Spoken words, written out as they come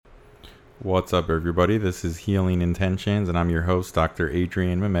What's up, everybody? This is Healing Intentions, and I'm your host, Dr.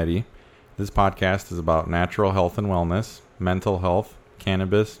 Adrian Mehmeti. This podcast is about natural health and wellness, mental health,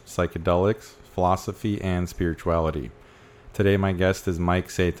 cannabis, psychedelics, philosophy, and spirituality. Today, my guest is Mike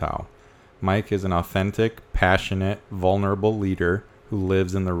Satow. Mike is an authentic, passionate, vulnerable leader who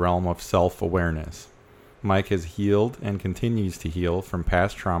lives in the realm of self-awareness. Mike has healed and continues to heal from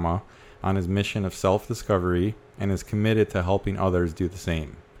past trauma on his mission of self-discovery and is committed to helping others do the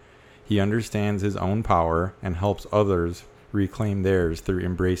same. He understands his own power and helps others reclaim theirs through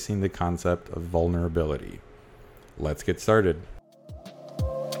embracing the concept of vulnerability. Let's get started.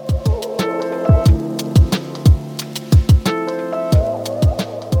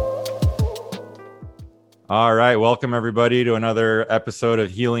 All right, welcome everybody to another episode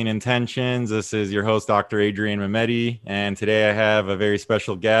of Healing Intentions. This is your host, Dr. Adrian Mehmeti, and today I have a very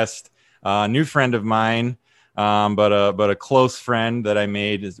special guest, a new friend of mine, but a close friend that I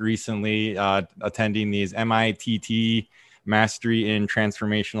made recently attending these MITT Mastery in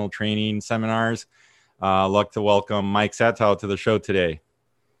Transformational Training seminars. I'd like to welcome Mike Satow to the show today.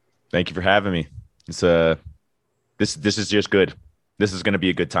 Thank you for having me. It's this is just good. This is going to be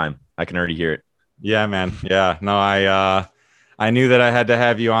a good time. I can already hear it. Yeah, man. Yeah, no, I knew that I had to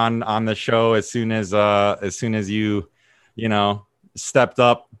have you on the show as soon as you stepped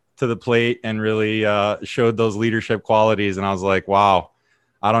up to the plate and really showed those leadership qualities. And I was like, wow,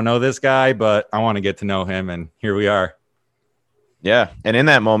 I don't know this guy, but I want to get to know him. And here we are. Yeah. And in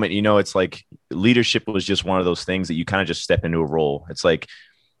that moment, it's like leadership was just one of those things that you kind of just step into a role. It's like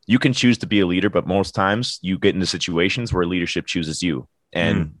you can choose to be a leader, but most times you get into situations where leadership chooses you.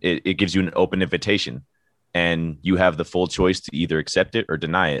 And it gives you an open invitation, and you have the full choice to either accept it or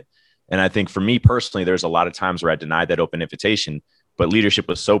deny it. And I think for me personally, there's a lot of times where I denied that open invitation, but leadership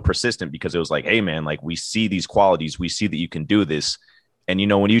was so persistent because it was like, hey man, like we see these qualities, we see that you can do this. And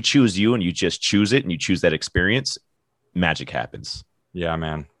when you choose you and you just choose it and you choose that experience, magic happens. Yeah,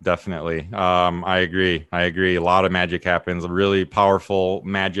 man, definitely. I agree. A lot of magic happens, really powerful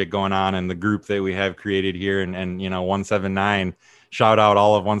magic going on in the group that we have created here. And 179, shout out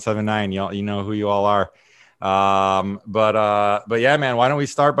all of 179. You know who you all are. But yeah, man, why don't we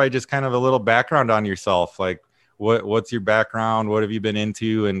start by just kind of a little background on yourself? Like what's your background? What have you been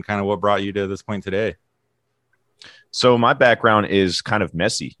into, and kind of what brought you to this point today? So my background is kind of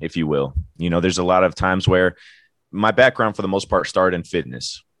messy, if you will. There's a lot of times where my background for the most part started in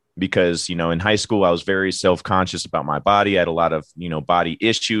fitness because, in high school, I was very self-conscious about my body. I had a lot of, body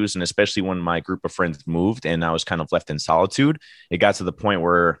issues. And especially when my group of friends moved and I was kind of left in solitude, it got to the point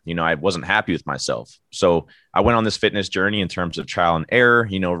where, I wasn't happy with myself. So I went on this fitness journey in terms of trial and error,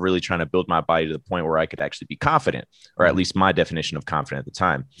 really trying to build my body to the point where I could actually be confident, or at least my definition of confident at the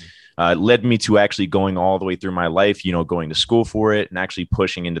time. It led me to actually going all the way through my life, going to school for it and actually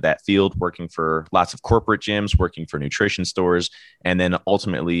pushing into that field, working for lots of corporate gyms, working for nutrition stores, and then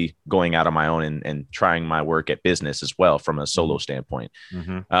ultimately going out on my own and trying my work at business as well from a solo standpoint.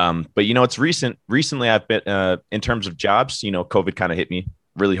 Mm-hmm. But, it's recently I've been in terms of jobs, COVID kind of hit me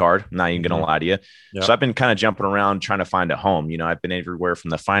really hard. I'm not even going to lie to you. Yep. So I've been kind of jumping around trying to find a home. I've been everywhere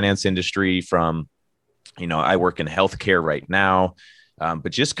from the finance industry, from, I work in healthcare right now.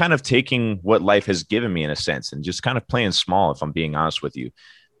 But just kind of taking what life has given me in a sense and just kind of playing small, if I'm being honest with you.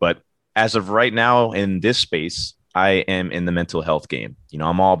 But as of right now in this space, I am in the mental health game.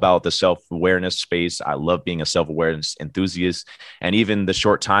 I'm all about the self-awareness space. I love being a self-awareness enthusiast. And even the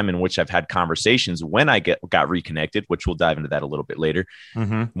short time in which I've had conversations when I got reconnected, which we'll dive into that a little bit later.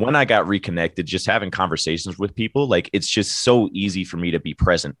 Mm-hmm. When I got reconnected, just having conversations with people, like it's just so easy for me to be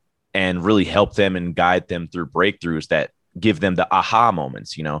present and really help them and guide them through breakthroughs that give them the aha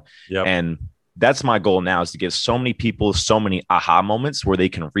moments, Yep. And that's my goal now, is to give so many people so many aha moments where they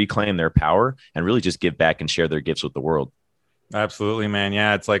can reclaim their power and really just give back and share their gifts with the world. Absolutely, man.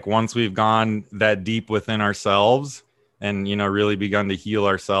 Yeah. It's like once we've gone that deep within ourselves and, really begun to heal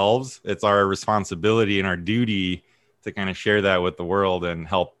ourselves, it's our responsibility and our duty to kind of share that with the world and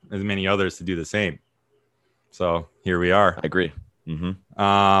help as many others to do the same. So here we are. I agree.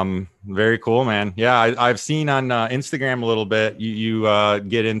 Mm-hmm. Very cool, man. Yeah. I've seen on Instagram a little bit, you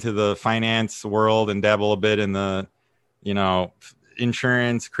get into the finance world and dabble a bit in the,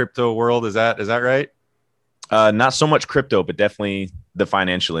 insurance, crypto world. Is that right? Not so much crypto, but definitely the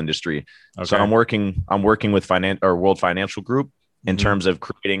financial industry. Okay. So I'm working with World Financial Group in terms of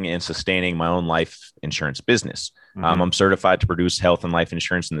creating and sustaining my own life insurance business. Mm-hmm. I'm certified to produce health and life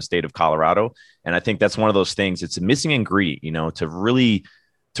insurance in the state of Colorado. And I think that's one of those things, it's a missing ingredient, to really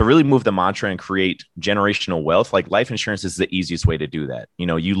to really move the mantra and create generational wealth, like life insurance is the easiest way to do that.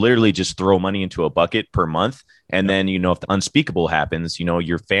 You literally just throw money into a bucket per month. And Yep. then, if the unspeakable happens,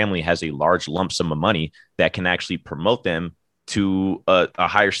 your family has a large lump sum of money that can actually promote them to a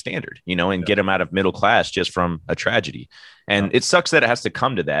higher standard, and Yep. get them out of middle class just from a tragedy. And Yep. it sucks that it has to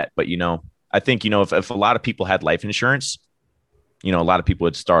come to that. But, I think, if a lot of people had life insurance, a lot of people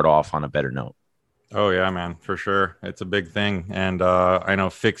would start off on a better note. Oh yeah, man, for sure. It's a big thing. And I know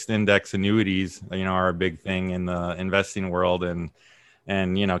fixed index annuities, are a big thing in the investing world, and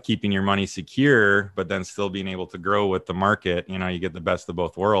keeping your money secure, but then still being able to grow with the market. You get the best of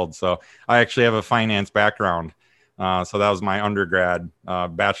both worlds. So I actually have a finance background. So that was my undergrad,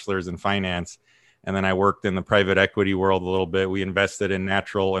 bachelor's in finance. And then I worked in the private equity world a little bit. We invested in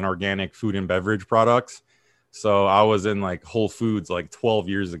natural and organic food and beverage products. So I was in like Whole Foods like 12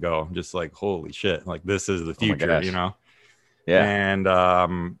 years ago, just like, holy shit, like this is the Oh my future, gosh. Yeah. And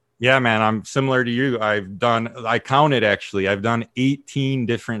yeah, man, I'm similar to you. I counted actually, I've done 18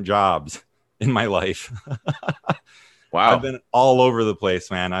 different jobs in my life. I've Wow. been all over the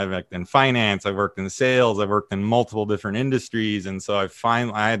place, man. I've worked in finance, I've worked in sales, I've worked in multiple different industries. And so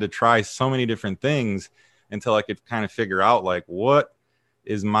I had to try so many different things until I could kind of figure out like what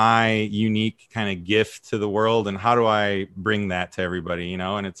is my unique kind of gift to the world and how do I bring that to everybody,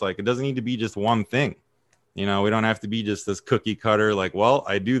 and it's like it doesn't need to be just one thing. We don't have to be just this cookie cutter, like, well,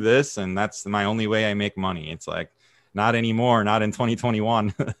 I do this and that's my only way I make money. It's like, not anymore, not in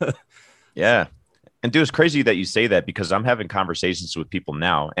 2021. Yeah. And dude, it's crazy that you say that because I'm having conversations with people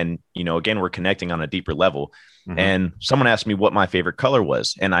now. And, again, we're connecting on a deeper level. Mm-hmm. And someone asked me what my favorite color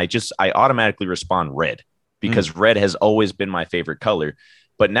was. And I automatically respond red Mm. because red has always been my favorite color.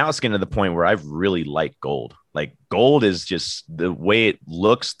 But now it's getting to the point where I really like gold. Like gold is just the way it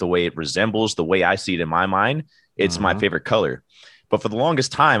looks, the way it resembles, the way I see it in my mind. It's my Mm-hmm. favorite color. But for the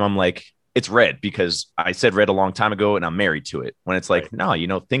longest time, I'm like, it's red because I said red a long time ago and I'm married to it. When it's Right. like,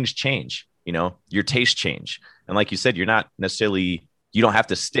 no, things change, your tastes change. And like you said, you're not necessarily, you don't have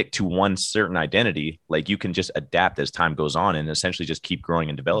to stick to one certain identity. Like you can just adapt as time goes on and essentially just keep growing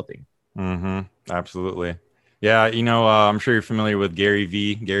and developing. Mm-hmm. Absolutely. Yeah, I'm sure you're familiar with Gary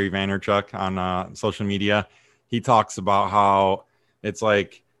Vaynerchuk on social media. He talks about how it's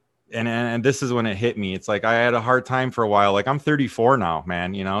like, and this is when it hit me. It's like I had a hard time for a while. Like I'm 34 now,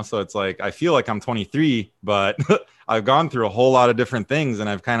 man. So it's like I feel like I'm 23, but I've gone through a whole lot of different things, and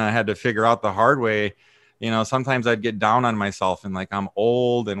I've kind of had to figure out the hard way. Sometimes I'd get down on myself and like I'm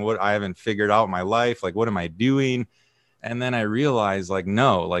old and what I haven't figured out my life. Like, what am I doing? And then I realized, like,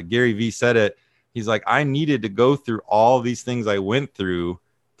 no, like Gary Vee said it. He's like, I needed to go through all these things I went through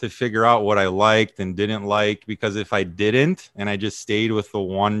to figure out what I liked and didn't like. Because if I didn't, and I just stayed with the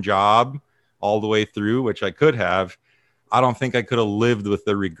one job all the way through, which I could have, I don't think I could have lived with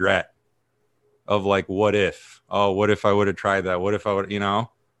the regret of like, what if? Oh, what if I would have tried that? What if I would, And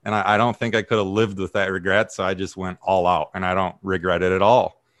I don't think I could have lived with that regret. So I just went all out and I don't regret it at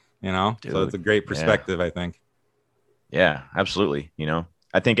all. So it's Dude. a great Yeah. perspective, I think. Yeah, absolutely.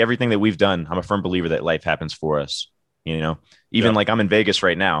 I think everything that we've done, I'm a firm believer that life happens for us. You know, even Yep. like I'm in Vegas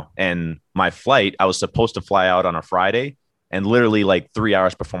right now, and my flight, I was supposed to fly out on a Friday, and literally like 3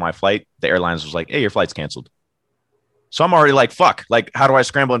 hours before my flight, the airlines was like, "Hey, your flight's canceled." So I'm already like, "Fuck!" Like, how do I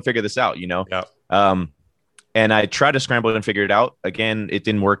scramble and figure this out? Yep. Um, and I tried to scramble and figure it out. Again, it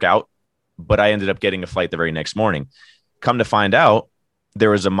didn't work out, but I ended up getting a flight the very next morning. Come to find out, there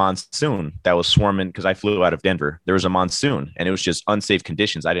was a monsoon that was swarming because I flew out of Denver. There was a monsoon and it was just unsafe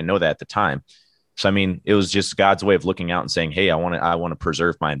conditions. I didn't know that at the time. So I mean, it was just God's way of looking out and saying, "Hey, I want to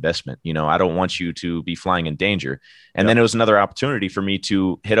preserve my investment. I don't want you to be flying in danger." And Yep. then it was another opportunity for me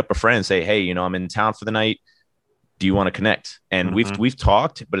to hit up a friend and say, "Hey, I'm in town for the night. Do you want to connect?" And we've Mm-hmm. we've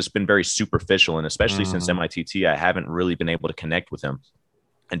talked, but it's been very superficial. And especially since Mm-hmm. MITT, I haven't really been able to connect with him.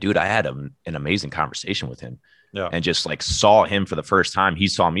 And dude, I had an amazing conversation with him Yep. and just like saw him for the first time. He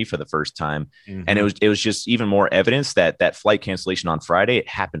saw me for the first time. And it Mm-hmm. was it was just even more evidence that that flight cancellation on Friday, it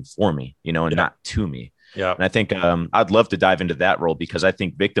happened for me, and Yep. not to me. Yep. And I think I'd love to dive into that role because I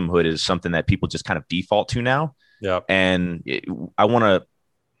think victimhood is something that people just kind of default to now. Yep. And I want to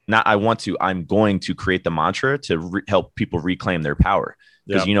not I want to I'm going to create the mantra to help people reclaim their power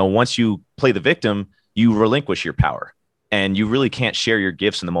because Yep. once you play the victim, you relinquish your power, and you really can't share your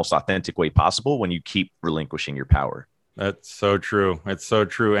gifts in the most authentic way possible when you keep relinquishing your power. That's so true. It's so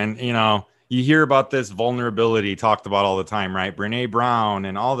true. And you hear about this vulnerability talked about all the time, right? Brene Brown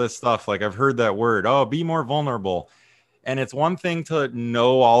and all this stuff. Like I've heard that word. Oh, be more vulnerable. And it's one thing to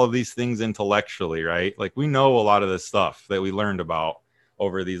know all of these things intellectually, right? Like we know a lot of this stuff that we learned about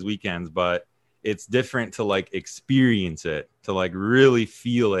over these weekends, but it's different to like experience it, to like really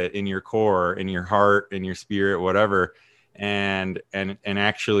feel it in your core, in your heart, in your spirit, whatever. And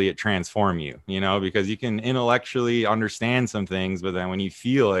actually it transform you, because you can intellectually understand some things, but then when you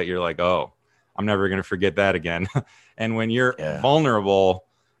feel it, you're like, oh, I'm never going to forget that again. And when you're vulnerable,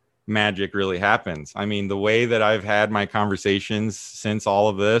 magic really happens. I mean, the way that I've had my conversations since all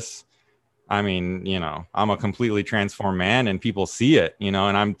of this, I mean, I'm a completely transformed man, and people see it, and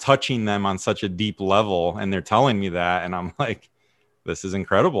I'm touching them on such a deep level, and they're telling me that. And I'm like, this is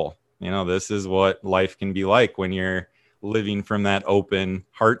incredible. This is what life can be like when you're living from that open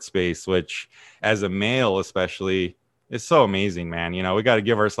heart space, which as a male, especially, is so amazing, man. We got to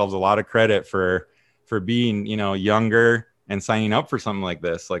give ourselves a lot of credit for being, younger and signing up for something like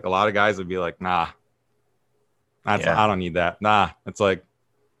this. Like, a lot of guys would be like, nah, I don't need that. Nah, it's like,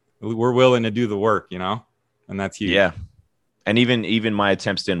 we're willing to do the work, and that's huge. Yeah. And even my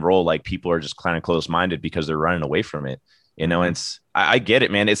attempts to enroll, like, people are just kind of closed-minded because they're running away from it, and I get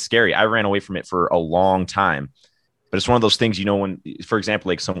it, man. It's scary. I ran away from it for a long time, but it's one of those things, when, for example,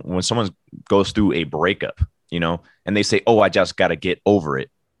 like when someone goes through a breakup, and they say, oh, I just got to get over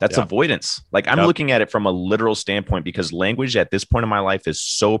it. That's avoidance. Like, I'm looking at it from a literal standpoint, because language at this point in my life is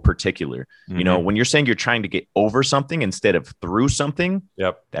so particular. When you're saying you're trying to get over something instead of through something,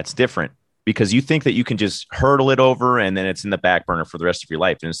 that's different, because you think that you can just hurdle it over and then it's in the back burner for the rest of your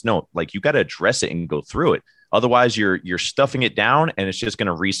life. And it's no, like, you got to address it and go through it. Otherwise you're stuffing it down, and it's just going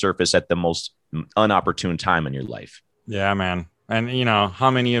to resurface at the most unopportune time in your life. Yeah, man. And,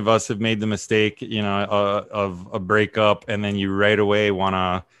 how many of us have made the mistake, of a breakup, and then you right away want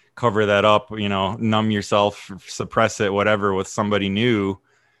to cover that up, numb yourself, suppress it, whatever, with somebody new.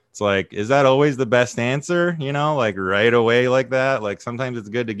 It's like, is that always the best answer? Like, right away like that? Like, sometimes it's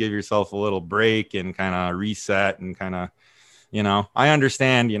good to give yourself a little break and kind of reset and kind of, I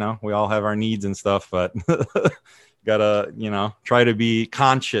understand, we all have our needs and stuff, but gotta, try to be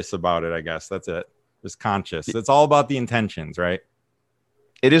conscious about it. I guess that's it. Just conscious. It's all about the intentions, right?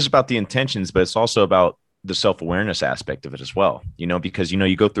 It is about the intentions, but it's also about the self-awareness aspect of it as well, because,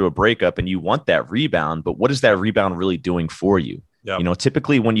 you go through a breakup and you want that rebound, but what is that rebound really doing for you? Yep.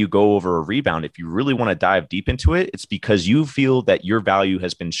 Typically when you go over a rebound, if you really want to dive deep into it, it's because you feel that your value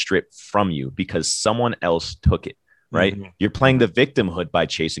has been stripped from you because someone else took it, right? Mm-hmm. You're playing the victimhood by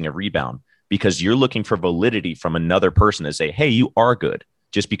chasing a rebound because you're looking for validity from another person to say, hey, you are good.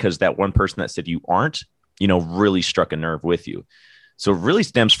 Just because that one person that said you aren't, really struck a nerve with you. So it really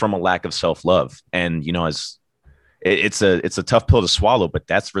stems from a lack of self-love. And, as it's a tough pill to swallow, but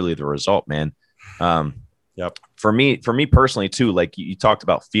that's really the result, man. Yep. For me personally too, like you talked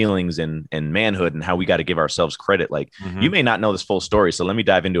about feelings and manhood and how we got to give ourselves credit. Like, you may not know this full story, so let me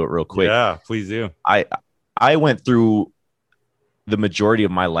dive into it real quick. Yeah, please do. I went through the majority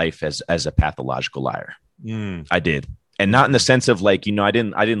of my life as a pathological liar. I did. And not in the sense of like, I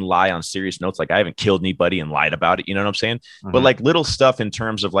didn't lie on serious notes. Like, I haven't killed anybody and lied about it. You know what I'm saying? But like little stuff in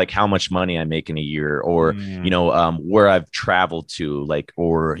terms of like how much money I make in a year, or, where I've traveled to, like,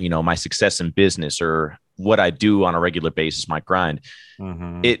 or, my success in business, or what I do on a regular basis, my grind.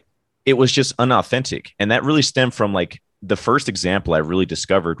 It was just unauthentic. And that really stemmed from like the first example I really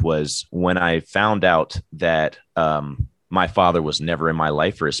discovered was when I found out that my father was never in my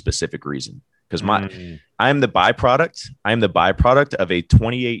life for a specific reason. Because I'm the byproduct of a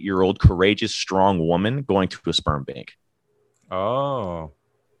 28-year-old courageous, strong woman going to a sperm bank. Oh,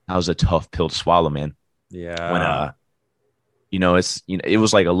 that was a tough pill to swallow, man. Yeah. When it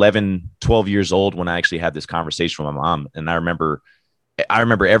was like 11, 12 years old when I actually had this conversation with my mom, and I remember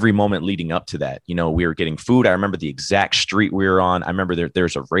every moment leading up to that. We were getting food. I remember the exact street we were on. I remember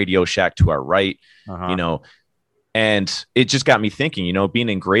there's a Radio Shack to our right. And it just got me thinking, being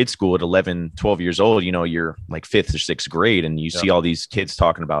in grade school at 11, 12 years old, you're like 5th or 6th grade, and you see all these kids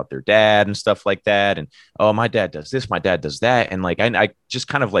talking about their dad and stuff like that. And, oh, my dad does this, my dad does that. And like, I just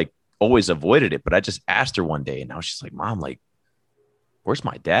kind of like always avoided it. But I just asked her one day, and now she's like, Mom, like, where's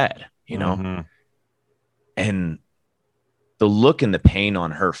my dad? And the look and the pain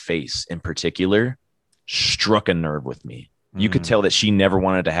on her face in particular struck a nerve with me. You could tell that she never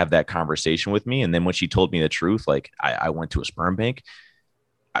wanted to have that conversation with me. And then when she told me the truth, like I went to a sperm bank.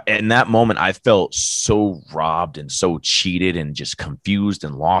 In that moment, I felt so robbed and so cheated and just confused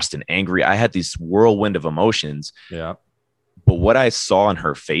and lost and angry. I had this whirlwind of emotions. Yeah. But what I saw in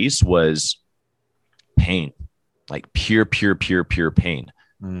her face was pain, like pure pain.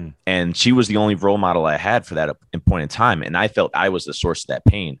 And she was the only role model I had for that point in time. And I felt I was the source of that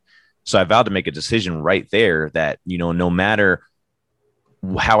pain. So I vowed to make a decision right there that, no matter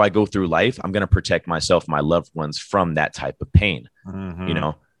how I go through life, I'm going to protect myself, my loved ones from that type of pain,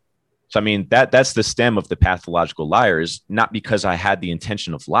 So, I mean, that's the stem of the pathological liars, not because I had the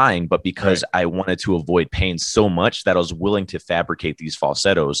intention of lying, but because I wanted to avoid pain so much that I was willing to fabricate these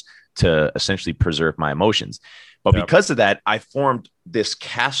falsettos to essentially preserve my emotions. But because of that, I formed this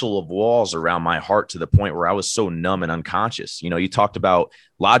castle of walls around my heart to the point where I was so numb and unconscious. You talked about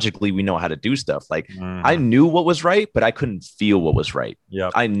logically, we know how to do stuff. Like I knew what was right, but I couldn't feel what was right.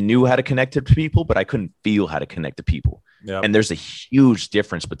 I knew how to connect to people, but I couldn't feel how to connect to people. And there's a huge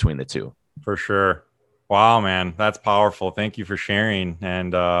difference between the two. For sure. Wow, man, that's powerful. Thank you for sharing.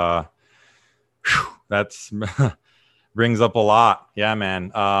 And that's brings up a lot. Yeah,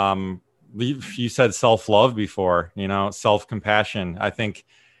 man. You said self-love before, self-compassion. I think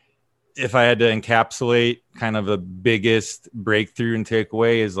if I had to encapsulate kind of the biggest breakthrough and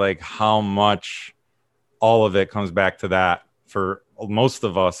takeaway is like how much all of it comes back to that for most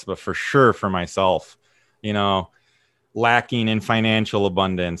of us, but for sure for myself, lacking in financial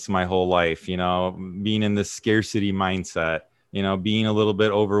abundance my whole life, being in this scarcity mindset, being a little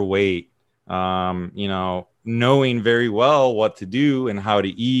bit overweight, knowing very well what to do and how to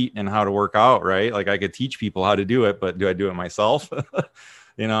eat and how to work out, right? Like I could teach people how to do it, but do I do it myself?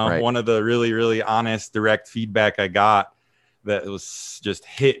 One of the really, really honest, direct feedback I got that was just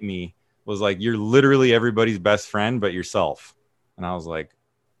hit me was like, you're literally everybody's best friend, but yourself. And I was like,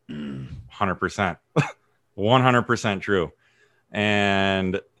 100%. 100% true.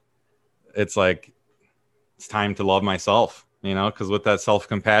 And it's like, it's time to love myself, because with that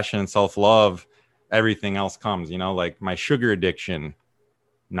self-compassion and self-love, everything else comes, like my sugar addiction,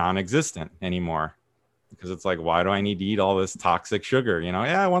 non-existent anymore, because it's like, why do I need to eat all this toxic sugar?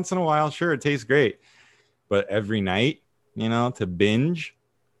 Yeah, once in a while, sure, it tastes great. But every night, to binge,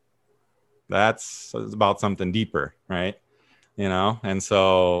 that's about something deeper, right? And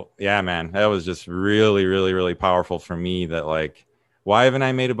so, yeah, man, that was just really, really, really powerful for me that like, why haven't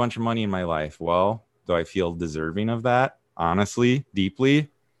I made a bunch of money in my life? Well, do I feel deserving of that? Honestly, deeply?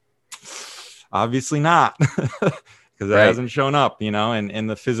 Obviously not, because it hasn't shown up, in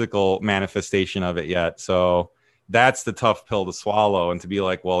the physical manifestation of it yet. So that's the tough pill to swallow, and to be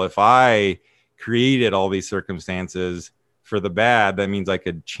like, well, if I created all these circumstances for the bad, that means I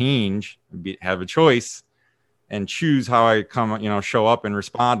could change, have a choice, and choose how I show up and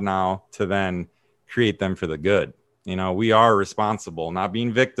respond now to then create them for the good. We are responsible, not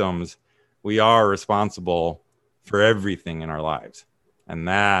being victims. We are responsible for everything in our lives. And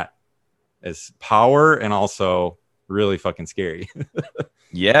that is power and also really fucking scary.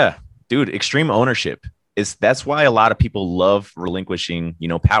 Yeah, dude, extreme ownership that's why a lot of people love relinquishing,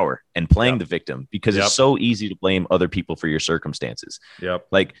 power and playing the victim, because it's so easy to blame other people for your circumstances.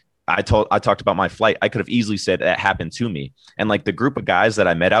 Like I talked about my flight. I could have easily said that happened to me. And like the group of guys that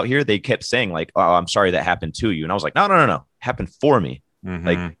I met out here, they kept saying like, oh, I'm sorry that happened to you. And I was like, no. It happened for me.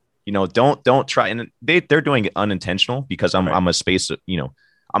 Like, don't try. And they're doing it unintentional because I'm a space,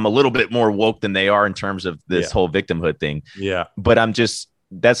 I'm a little bit more woke than they are in terms of this whole victimhood thing. Yeah. But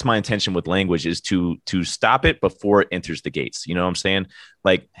that's my intention with language, is to stop it before it enters the gates. You know what I'm saying?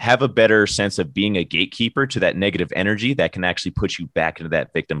 Like have a better sense of being a gatekeeper to that negative energy that can actually put you back into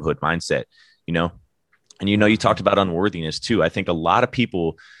that victimhood mindset, And, you talked about unworthiness too. I think a lot of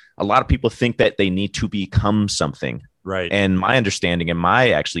people think that they need to become something. Right. And my understanding and my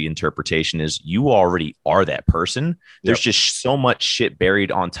actually interpretation is you already are that person. There's just so much shit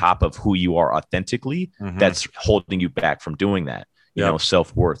buried on top of who you are authentically that's holding you back from doing that.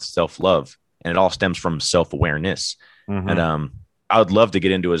 Self-worth, self-love, and it all stems from self-awareness. And I would love to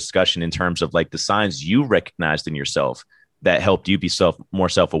get into a discussion in terms of like the signs you recognized in yourself that helped you be more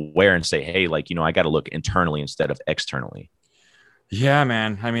self-aware and say, hey, like, I got to look internally instead of externally. Yeah,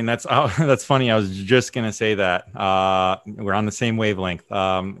 man. I mean, that's funny. I was just going to say that we're on the same wavelength.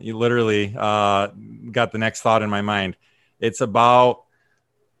 You literally got the next thought in my mind. It's about,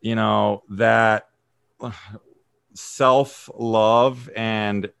 that self-love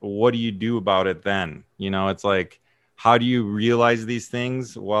and what do you do about it then? It's like, how do you realize these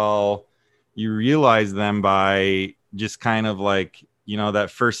things? Well, you realize them by just kind of like,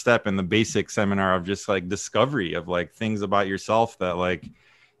 that first step in the basic seminar of just like discovery of like things about yourself that like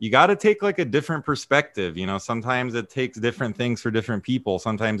you got to take like a different perspective. Sometimes it takes different things for different people.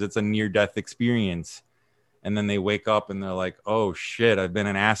 Sometimes it's a near-death experience, and then they wake up and they're like, oh shit, I've been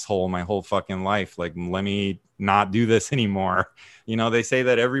an asshole my whole fucking life. Like, let me not do this anymore. They say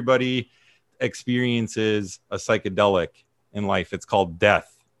that everybody experiences a psychedelic in life. It's called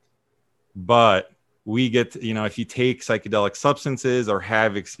death. But we get to, if you take psychedelic substances or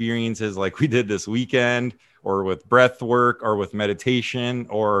have experiences like we did this weekend, or with breath work, or with meditation,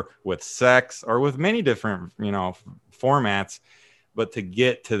 or with sex, or with many different, formats, but to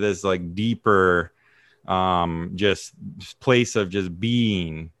get to this like deeper just place of just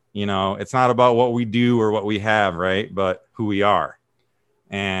being, it's not about what we do or what we have, right, but who we are.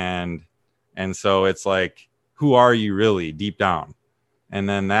 And so it's like, who are you really deep down? And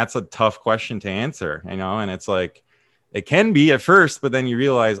then that's a tough question to answer, and it's like, it can be at first, but then you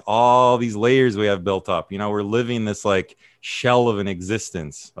realize all these layers we have built up. We're living this like shell of an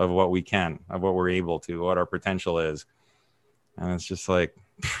existence of what we can, of what we're able to, what our potential is. And it's just like,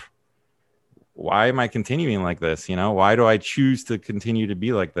 why am I continuing like this? Why do I choose to continue to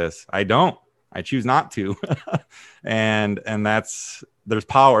be like this? I choose not to. and there's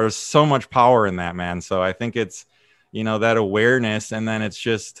power. There's so much power in that, man. So I think it's, that awareness. And then it's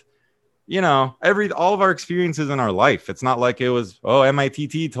just, all of our experiences in our life. It's not like it was,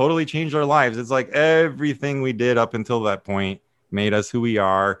 MITT totally changed our lives. It's like everything we did up until that point made us who we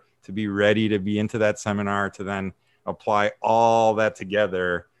are, to be ready to be into that seminar, to then apply all that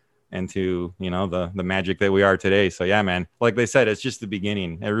together into, the magic that we are today. So yeah, man, like they said, it's just the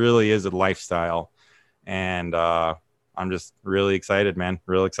beginning. It really is a lifestyle. And I'm just really excited, man.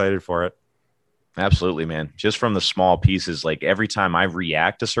 Real excited for it. Absolutely, man. Just from the small pieces, like every time I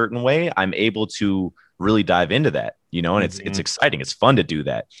react a certain way, I'm able to really dive into that, and it's exciting. It's fun to do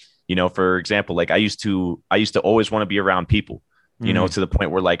that. For example, like I used to always want to be around people, to the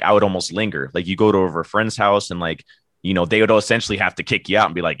point where like I would almost linger. Like you go to over a friend's house and like, they would essentially have to kick you out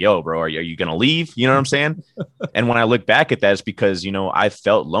and be like, yo, bro, are you going to leave? You know what I'm saying? And when I look back at that, it's because, I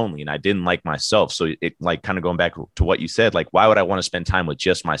felt lonely and I didn't like myself. So it like kind of going back to what you said, like, why would I want to spend time with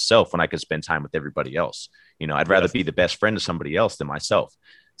just myself when I could spend time with everybody else? I'd rather be the best friend to somebody else than myself.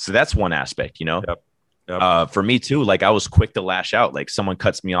 So that's one aspect, Yep. For me too, like I was quick to lash out. Like someone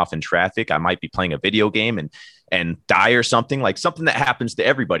cuts me off in traffic, I might be playing a video game and die or something, like something that happens to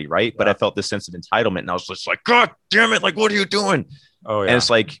everybody, right? Yeah. But I felt this sense of entitlement, and I was just like, God damn it, like what are you doing? Oh yeah. And it's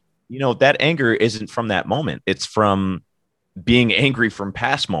like, that anger isn't from that moment. It's from being angry from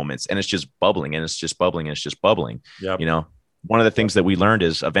past moments, and it's just bubbling, and it's just bubbling, and it's just bubbling. Yep. One of the things that we learned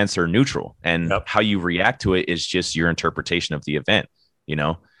is events are neutral, and how you react to it is just your interpretation of the event,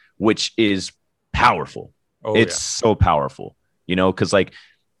 which is powerful. It's so powerful, because like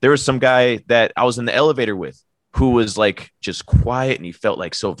there was some guy that I was in the elevator with who was like just quiet, and he felt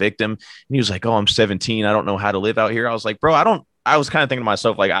like so victim, and he was like, oh, I'm 17, I don't know how to live out here. I was like, bro, I was kind of thinking to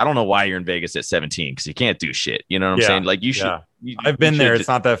myself, like, I don't know why you're in Vegas at 17, because you can't do shit, you know what I'm saying? Like you should. I've been there. It's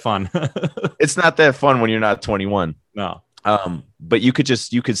not that fun. It's not that fun when you're not 21. No. But you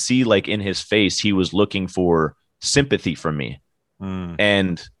could see like in his face, he was looking for sympathy from me.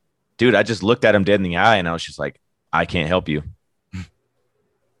 And dude, I just looked at him dead in the eye, and I was just like, I can't help you.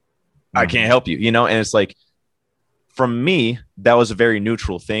 I can't help you, and it's like, from me, that was a very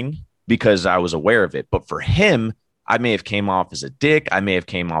neutral thing because I was aware of it. But for him, I may have came off as a dick. I may have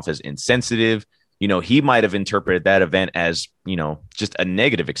came off as insensitive. He might have interpreted that event as, just a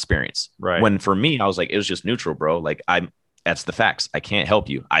negative experience. Right. When for me, I was like, it was just neutral, bro. Like that's the facts. I can't help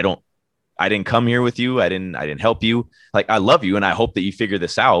you. I didn't come here with you. I didn't help you. Like, I love you, and I hope that you figure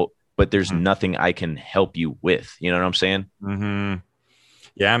this out, but there's nothing I can help you with. You know what I'm saying? Mm-hmm.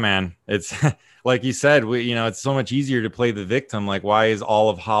 Yeah, man. It's like you said, it's so much easier to play the victim. Like, why is all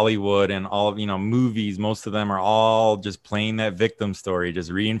of Hollywood and all of, movies, most of them are all just playing that victim story,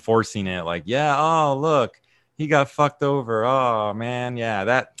 just reinforcing it. Like, yeah, oh, look, he got fucked over. Oh, man. Yeah,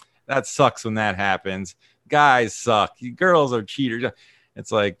 that sucks when that happens. Guys suck. Girls are cheaters.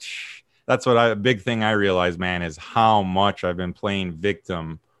 It's like, that's a big thing I realized, man, is how much I've been playing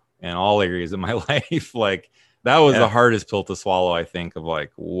victim in all areas of my life. Like, that was the hardest pill to swallow, I think, of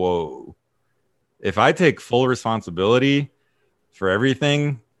like, whoa, if I take full responsibility for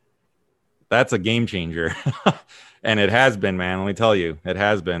everything, that's a game changer. And it has been, man. Let me tell you, it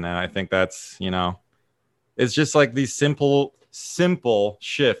has been. And I think that's, it's just like these simple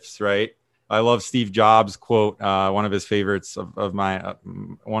shifts, right? I love Steve Jobs' quote, one of his favorites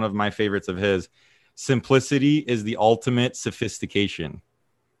one of my favorites of his: simplicity is the ultimate sophistication.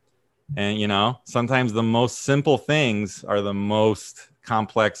 And, sometimes the most simple things are the most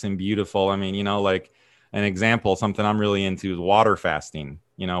complex and beautiful. I mean, like an example, something I'm really into is water fasting,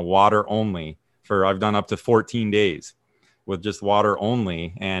 water only I've done up to 14 days with just water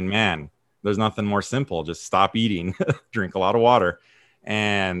only. And man, there's nothing more simple. Just stop eating, drink a lot of water,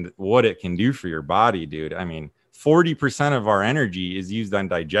 and what it can do for your body, dude. I mean, 40% of our energy is used on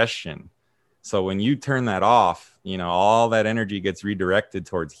digestion. So when you turn that off, all that energy gets redirected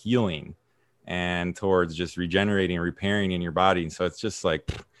towards healing and towards just regenerating and repairing in your body. And so it's just like,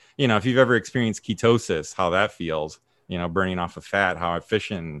 if you've ever experienced ketosis, how that feels, burning off of fat, how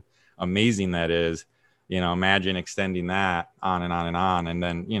efficient and amazing that is. Imagine extending that on and on and on. And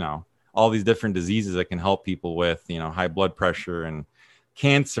then, all these different diseases that can help people with, high blood pressure and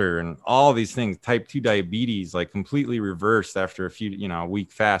cancer and all these things, type 2 diabetes, like completely reversed after a few, a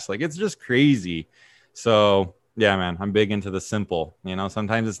week fast. Like, it's just crazy. So yeah, man, I'm big into the simple.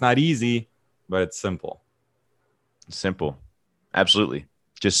 Sometimes it's not easy, but it's simple. Simple. Absolutely.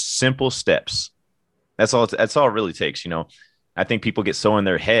 Just simple steps. That's all it really takes. I think people get so in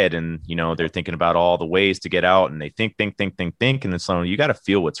their head and, they're thinking about all the ways to get out, and they think. And it's like, you got to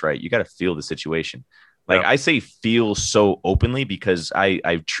feel what's right. You got to feel the situation. Like, I say feel so openly because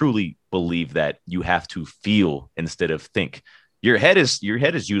I truly believe that you have to feel instead of think. Your head is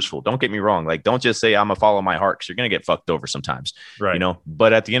useful. Don't get me wrong. Like, don't just say I'm gonna follow my heart, because you're gonna get fucked over sometimes. Right.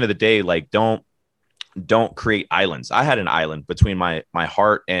 But at the end of the day, like, don't create islands. I had an island between my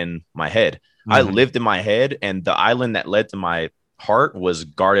heart and my head. Mm-hmm. I lived in my head, and the island that led to my heart was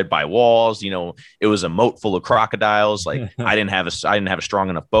guarded by walls. It was a moat full of crocodiles. Like, I didn't have a strong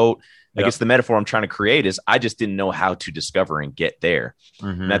enough boat. I guess the metaphor I'm trying to create is I just didn't know how to discover and get there.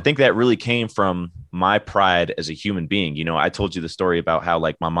 Mm-hmm. And I think that really came from my pride as a human being. I told you the story about how,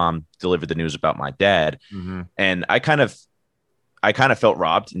 like, my mom delivered the news about my dad. Mm-hmm. And I kind of felt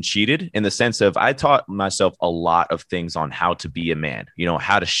robbed and cheated, in the sense of I taught myself a lot of things on how to be a man,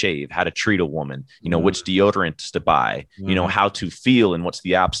 how to shave, how to treat a woman, mm-hmm. which deodorants to buy, mm-hmm. How to feel, and what's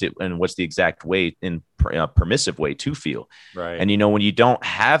the opposite and what's the exact way in permissive way to feel. Right. And, when you don't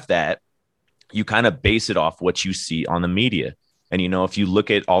have that, you kind of base it off what you see on the media. And, if you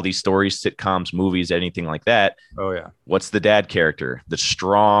look at all these stories, sitcoms, movies, anything like that. Oh yeah. What's the dad character? The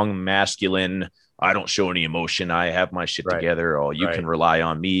strong, masculine, I don't show any emotion, I have my shit together, or you can rely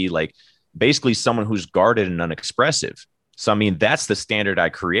on me. Like, basically someone who's guarded and unexpressive. So, I mean, that's the standard I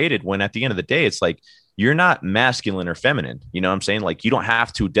created, when at the end of the day, it's like, you're not masculine or feminine. You know what I'm saying? Like, you don't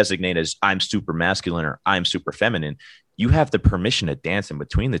have to designate as I'm super masculine or I'm super feminine. You have the permission to dance in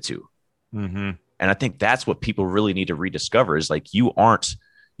between the two. Mm-hmm. And I think that's what people really need to rediscover, is like, you aren't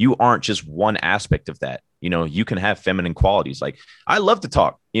just one aspect of that. You can have feminine qualities. Like, I love to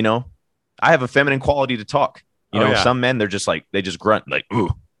talk, I have a feminine quality to talk. Some men, they're just like, they just grunt like, ooh,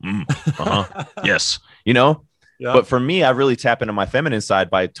 yes, Yep. But for me, I really tap into my feminine side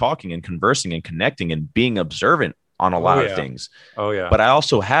by talking and conversing and connecting and being observant on a lot of things. Oh yeah. But I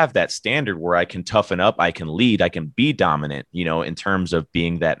also have that standard where I can toughen up, I can lead, I can be dominant, in terms of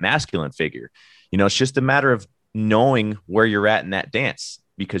being that masculine figure. It's just a matter of knowing where you're at in that dance,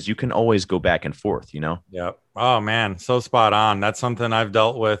 because you can always go back and forth, Yeah. Oh man, so spot on. That's something I've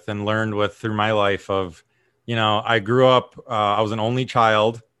dealt with and learned with through my life of, I grew up, I was an only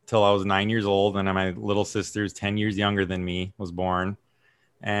child till I was 9 years old. And my little sister's 10 years younger than me, was born.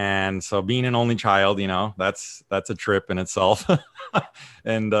 And so being an only child, that's a trip in itself.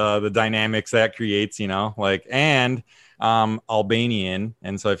 And the dynamics that creates, and Albanian.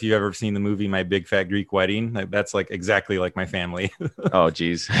 And so if you've ever seen the movie My Big Fat Greek Wedding, that's like exactly like my family. Oh,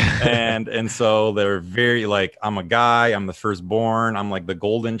 geez. and so they're very like, I'm a guy, I'm the firstborn, I'm like the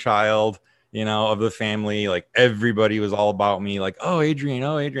golden child, of the family. Like, everybody was all about me, like, oh,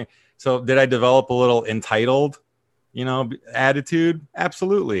 Adrian. So did I develop a little entitled, attitude?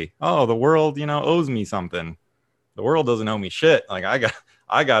 Absolutely. Oh, the world, owes me something. The world doesn't owe me shit. Like,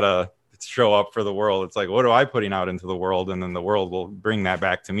 I gotta show up for the world. It's like, what am I putting out into the world? And then the world will bring that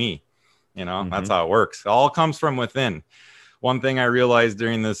back to me. Mm-hmm. That's how it works. It all comes from within. One thing I realized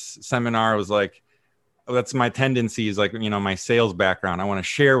during this seminar was like, that's my tendency, is like, my sales background. I want to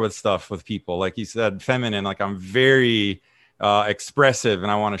share stuff with people. Like you said, feminine, like I'm very expressive,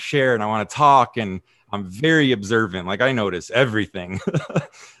 and I want to share, and I want to talk, and I'm very observant. Like, I notice everything.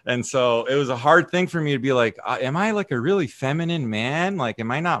 And so it was a hard thing for me to be like, am I like a really feminine man? Like,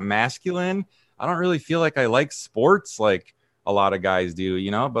 am I not masculine? I don't really feel like I like sports like a lot of guys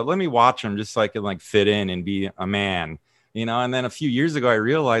do, but let me watch them just so I can like fit in and be a man, and then a few years ago, I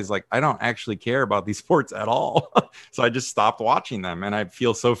realized like, I don't actually care about these sports at all. So I just stopped watching them, and I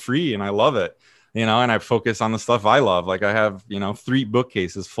feel so free, and I love it, and I focus on the stuff I love. Like, I have, 3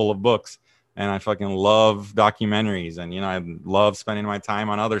 bookcases full of books. And I fucking love documentaries, and, I love spending my time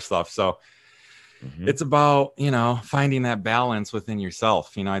on other stuff. So it's about, finding that balance within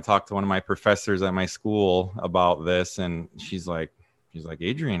yourself. I talked to one of my professors at my school about this, and she's like,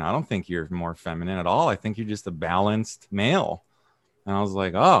 Adrian, I don't think you're more feminine at all. I think you're just a balanced male. And I was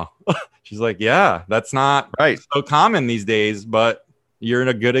like, oh, she's like, yeah, that's not so common these days, but you're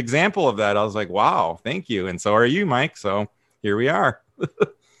a good example of that. I was like, wow, thank you. And so are you, Mike. So here we are.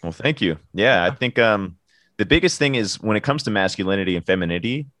 Well, thank you. Yeah, I think the biggest thing is when it comes to masculinity and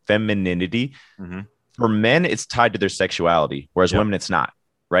femininity, for men, it's tied to their sexuality, whereas women, it's not,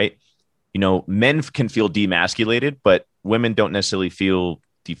 right? men can feel demasculated, but women don't necessarily feel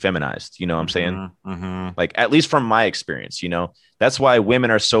defeminized. You know what I'm saying? Like, at least from my experience, that's why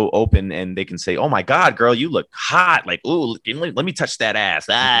women are so open and they can say, "Oh my God, girl, you look hot." Like, "Ooh, let me touch that ass."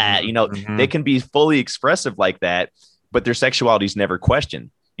 They can be fully expressive like that, but their sexuality is never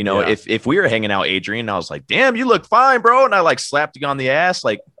questioned. Yeah. If we were hanging out, Adrian, and I was like, "Damn, you look fine, bro," and I like slapped you on the ass,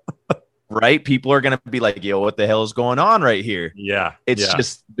 like, right? People are going to be like, "Yo, what the hell is going on right here?" Yeah. It's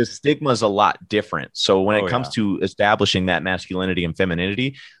just the stigma is a lot different. So when it comes Yeah. to establishing that masculinity and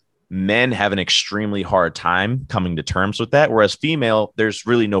femininity, men have an extremely hard time coming to terms with that. Whereas female, there's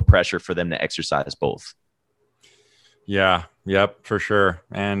really no pressure for them to exercise both. Yeah. Yep, for sure.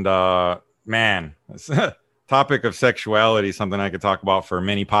 And man, topic of sexuality, something I could talk about for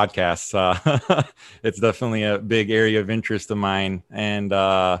many podcasts. It's definitely a big area of interest of mine. And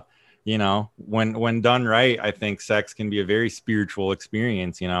when done right, I think sex can be a very spiritual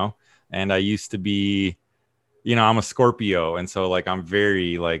experience, And I used to be, I'm a Scorpio, and so like I'm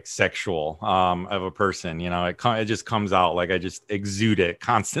very like sexual of a person, it just comes out, like I just exude it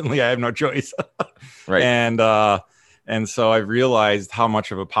constantly. I have no choice. Right. And so I've realized how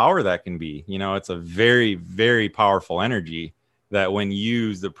much of a power that can be. It's a very, very powerful energy that when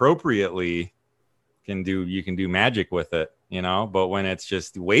used appropriately you can do magic with it, but when it's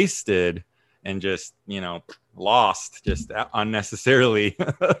just wasted and just, lost just unnecessarily,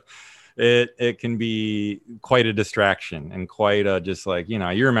 it can be quite a distraction and quite a, just like,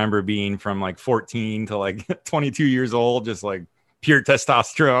 you remember being from like 14 to like 22 years old, just like pure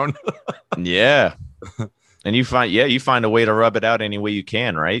testosterone. Yeah. And you find a way to rub it out any way you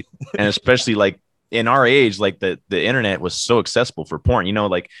can, right? And especially like in our age, like the internet was so accessible for porn.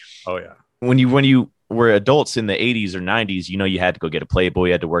 Like, Oh yeah. when you were adults in the 80s or 90s, you had to go get a Playboy,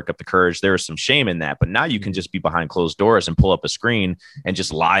 you had to work up the courage. There was some shame in that, but now you can just be behind closed doors and pull up a screen and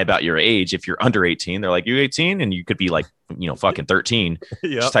just lie about your age. If you're under 18, they're like, "You 18?" And you could be like, fucking 13,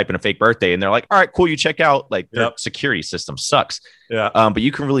 Yep. just typing a fake birthday. And they're like, "All right, cool. You check out." Like, their Yep. security system sucks. Yeah. But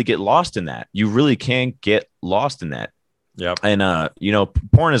you can really get lost in that. You really can get lost in that. Yep. And,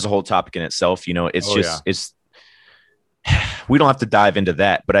 porn is a whole topic in itself. It's we don't have to dive into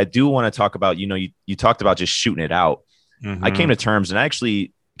that, but I do want to talk about, you talked about just shooting it out. I came to terms, and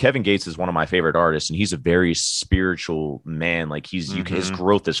actually Kevin Gates is one of my favorite artists, and he's a very spiritual man. Like his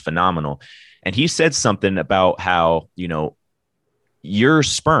growth is phenomenal. And he said something about how, your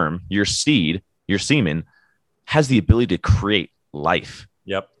sperm, your seed, your semen has the ability to create life.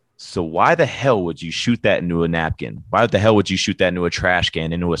 Yep. So why the hell would you shoot that into a napkin? Why the hell would you shoot that into a trash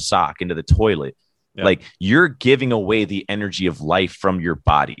can, into a sock, into the toilet? Yep. Like, you're giving away the energy of life from your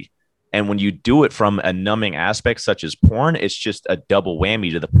body. And when you do it from a numbing aspect such as porn, it's just a double whammy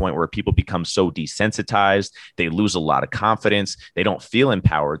to the point where people become so desensitized. They lose a lot of confidence. They don't feel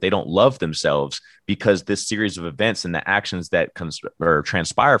empowered. They don't love themselves because this series of events and the actions that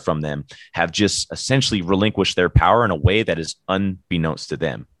transpire from them have just essentially relinquished their power in a way that is unbeknownst to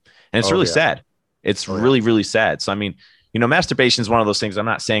them. And it's really sad. It's really, really sad. So, I mean, masturbation is one of those things. I'm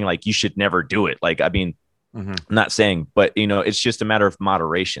not saying like you should never do it. Like, I mean, I'm not saying, but, it's just a matter of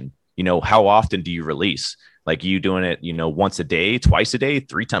moderation. How often do you release? Like, you doing it, once a day, twice a day,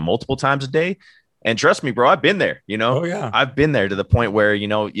 3 times, multiple times a day? And trust me, bro, I've been there, Oh, yeah. I've been there to the point where,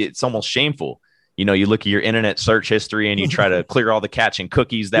 it's almost shameful. You look at your internet search history and you try to clear all the catching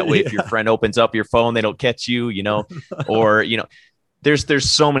cookies. That way, if your friend opens up your phone, they don't catch you, or, there's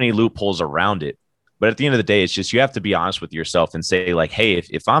so many loopholes around it. But at the end of the day, it's just, you have to be honest with yourself and say like, hey,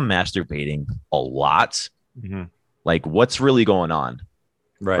 if I'm masturbating a lot, like, what's really going on?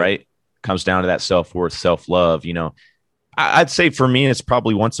 Right. Comes down to that self-worth, self-love. I'd say for me, it's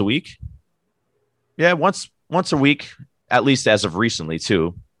probably once a week. Yeah. Once a week, at least as of recently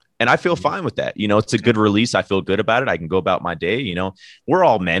too. And I feel fine with that. It's a good release. I feel good about it. I can go about my day. We're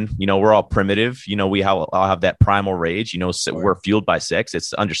all men, we're all primitive. I'll have that primal rage, so we're fueled by sex.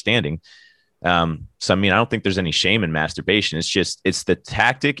 It's understanding. So, I mean, I don't think there's any shame in masturbation. It's the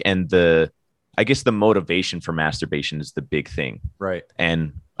tactic and I guess the motivation for masturbation is the big thing. Right.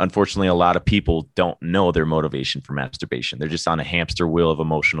 And unfortunately, a lot of people don't know their motivation for masturbation. They're just on a hamster wheel of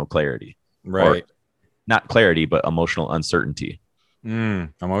emotional clarity. Right. Or not clarity, but emotional uncertainty.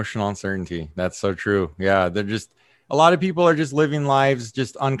 Emotional uncertainty. That's so true. Yeah. A lot of people are just living lives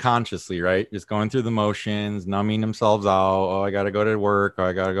just unconsciously, right? Just going through the motions, numbing themselves out. Oh, I got to go to work. Oh,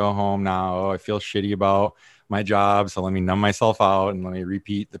 I got to go home now. Oh, I feel shitty about my job. So let me numb myself out and let me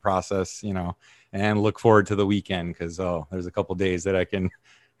repeat the process, and look forward to the weekend because, there's a couple days that I can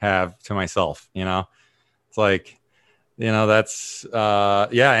have to myself, It's like, That's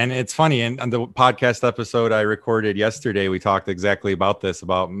yeah. And it's funny. And on the podcast episode I recorded yesterday, we talked exactly about this,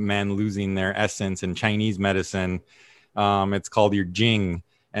 about men losing their essence in Chinese medicine. It's called your Jing.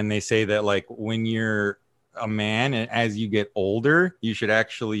 And they say that like when you're a man and as you get older, you should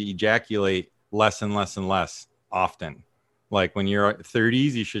actually ejaculate less and less and less often. Like when you're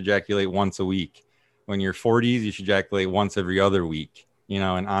 30s, you should ejaculate once a week. When you're 40s, you should ejaculate once every other week, and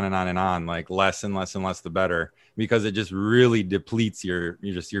on and on and on, like less and less and less, the better, because it just really depletes your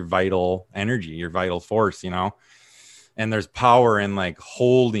vital energy, your vital force, and there's power in like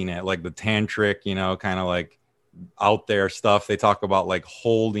holding it, like the tantric, kind of like out there stuff. They talk about like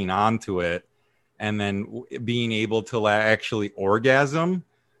holding on to it and then being able to actually orgasm,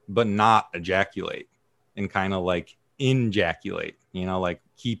 but not ejaculate, and kind of like injaculate, like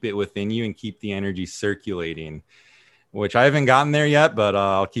keep it within you and keep the energy circulating, which I haven't gotten there yet, but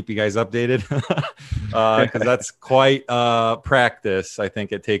I'll keep you guys updated because that's quite practice. I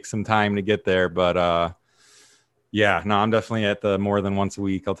think it takes some time to get there, but yeah, no, I'm definitely at the more than once a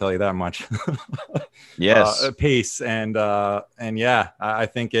week. I'll tell you that much. Yes. Pace. And yeah, I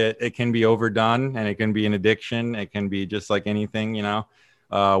think it can be overdone, and it can be an addiction. It can be just like anything,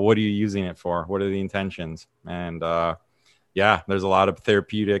 what are you using it for? What are the intentions? And yeah, there's a lot of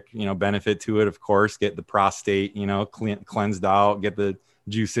therapeutic, benefit to it. Of course, get the prostate, cleansed out, get the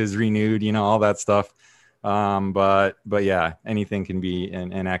juices renewed, all that stuff. But yeah, anything can be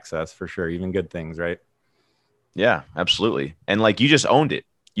in excess for sure. Even good things, right? Yeah, absolutely. And like you just owned it.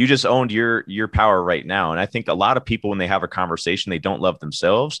 You just owned your power right now. And I think a lot of people, when they have a conversation, they don't love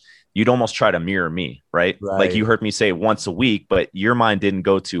themselves. You'd almost try to mirror me, right? Like you heard me say once a week, but your mind didn't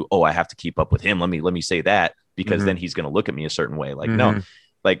go to, oh, I have to keep up with him. Let me say that, because then he's going to look at me a certain way. Like, no,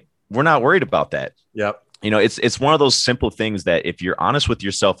 like we're not worried about that. Yep. It's one of those simple things that if you're honest with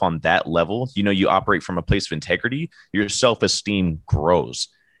yourself on that level, you operate from a place of integrity, your self-esteem grows.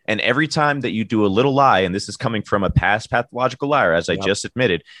 And every time that you do a little lie, and this is coming from a past pathological liar, as I just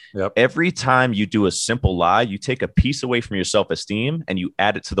admitted, every time you do a simple lie, you take a piece away from your self-esteem and you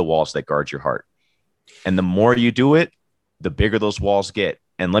add it to the walls that guard your heart. And the more you do it, the bigger those walls get.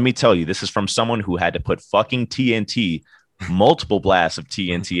 And let me tell you, this is from someone who had to put fucking TNT, multiple blasts of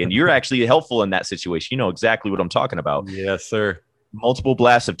TNT, and you're actually helpful in that situation. You know exactly what I'm talking about. Yes, sir. Multiple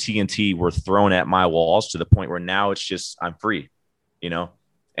blasts of TNT were thrown at my walls to the point where now it's just, I'm free,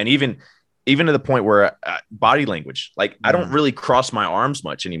 And even to the point where body language, like I don't really cross my arms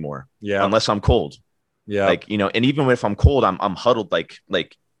much anymore, unless I'm cold. Yeah. Like, and even if I'm cold, I'm huddled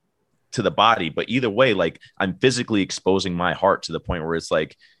like to the body. But either way, like I'm physically exposing my heart to the point where it's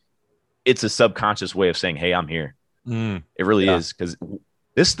like, it's a subconscious way of saying, hey, I'm here. It really is. Because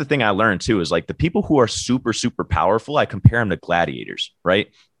this is the thing I learned too, is like the people who are super, super powerful, I compare them to gladiators,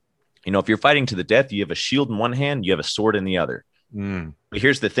 right? If you're fighting to the death, you have a shield in one hand, you have a sword in the other. But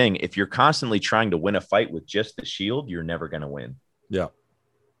here's the thing. If you're constantly trying to win a fight with just the shield, you're never going to win. Yeah.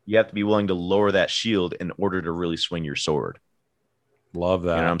 You have to be willing to lower that shield in order to really swing your sword. Love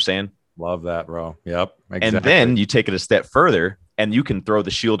that. You know what I'm saying? Love that, bro. Yep. Exactly. And then you take it a step further and you can throw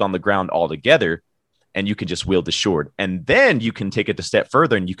the shield on the ground altogether and you can just wield the sword. And then you can take it a step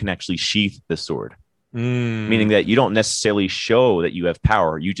further and you can actually sheath the sword. Meaning that you don't necessarily show that you have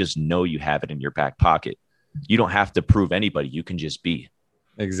power. You just know you have it in your back pocket. You don't have to prove anybody. You can just be.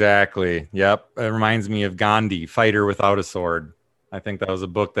 Exactly. Yep. It reminds me of Gandhi, Fighter Without a Sword. I think that was a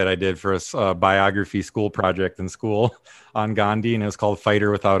book that I did for a biography school project in school on Gandhi, and it was called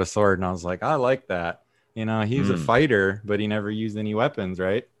Fighter Without a Sword. And I was like, I like that. He's a fighter, but he never used any weapons,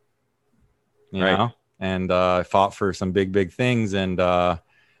 right? You know, and fought for some big, big things. And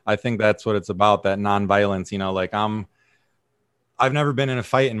I think that's what it's about, that nonviolence. Like I've never been in a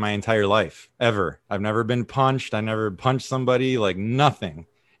fight in my entire life, ever. I've never been punched. I never punched somebody, like nothing.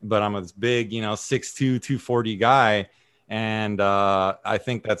 But I'm a big, 6'2", 240 guy. And I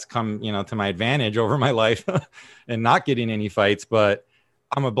think that's come, to my advantage over my life and not getting any fights. But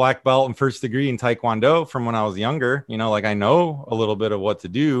I'm a black belt in first degree in Taekwondo from when I was younger. Like I know a little bit of what to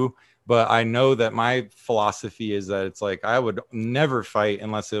do. But I know that my philosophy is that it's like I would never fight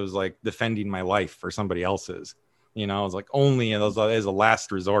unless it was like defending my life for somebody else's. It's like only as a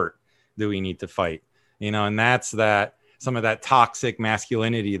last resort do we need to fight, and that's that some of that toxic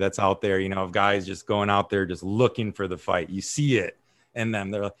masculinity that's out there, of guys just going out there just looking for the fight. You see it in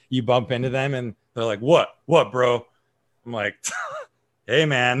them. You bump into them and they're like, what, bro? I'm like, hey,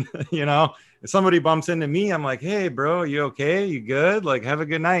 man, if somebody bumps into me, I'm like, hey, bro, you okay? You good? Like, have a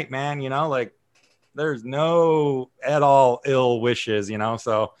good night, man. Like there's no at all ill wishes,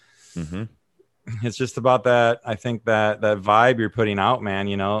 so. It's just about that. I think that vibe you're putting out, man,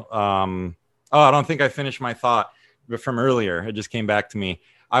 I don't think I finished my thought. from earlier. It just came back to me.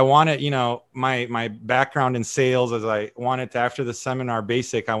 I wanted, my background in sales, as I wanted to, after the seminar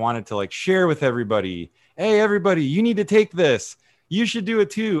basic, I wanted to like share with everybody. Hey, everybody, you need to take this. You should do it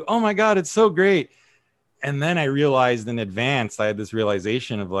too. Oh my God, it's so great. And then I realized in advance, I had this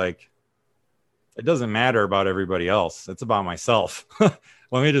realization of like, it doesn't matter about everybody else. It's about myself.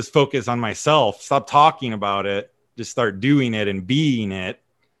 Let me just focus on myself. Stop talking about it. Just start doing it and being it.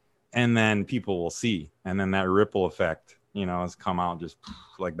 And then people will see. And then that ripple effect, has come out just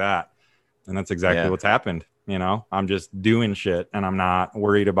like that. And that's exactly what's happened. I'm just doing shit and I'm not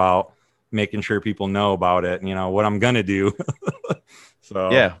worried about making sure people know about it. What I'm going to do. So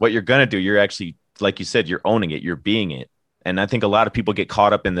yeah, what you're going to do, you're actually, like you said, you're owning it, you're being it. And I think a lot of people get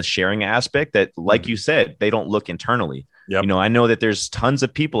caught up in the sharing aspect that, like you said, they don't look internally. Yep. I know that there's tons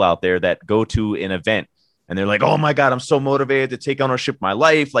of people out there that go to an event and they're like, oh my God, I'm so motivated to take ownership of my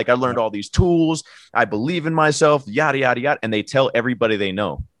life. Like I learned all these tools. I believe in myself, yada, yada, yada. And they tell everybody they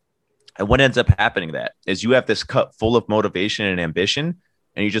know. And what ends up happening to that is you have this cup full of motivation and ambition,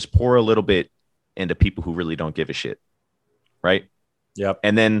 and you just pour a little bit into people who really don't give a shit. Right. Yep.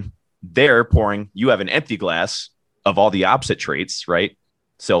 And then they're pouring, you have an empty glass of all the opposite traits, right?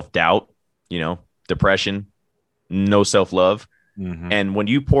 Self-doubt, depression, no self-love. Mm-hmm. And when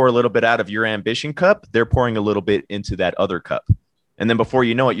you pour a little bit out of your ambition cup, they're pouring a little bit into that other cup. And then before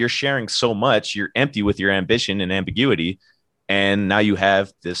you know it, you're sharing so much, you're empty with your ambition and ambiguity. And now you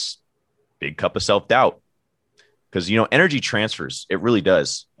have this big cup of self-doubt because, energy transfers. It really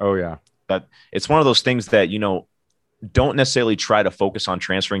does. Oh, yeah. But it's one of those things that, don't necessarily try to focus on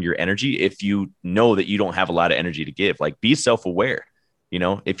transferring your energy if you know that you don't have a lot of energy to give. Like, be self-aware.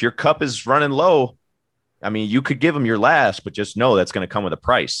 If your cup is running low, I mean, you could give them your last, but just know that's going to come with a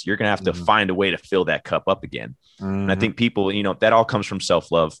price. You're going to have to find a way to fill that cup up again. And I think people, that all comes from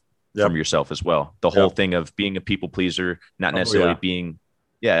self-love from yourself as well. The whole thing of being a people pleaser, not necessarily being.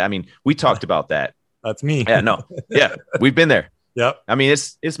 Yeah. I mean, we talked about that. That's me. Yeah, no. Yeah. We've been there. Yep. I mean,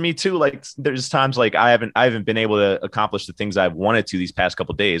 it's me too. Like there's times like I haven't been able to accomplish the things I've wanted to these past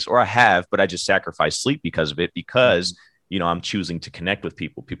couple of days, or I have, but I just sacrificed sleep because of it, because, I'm choosing to connect with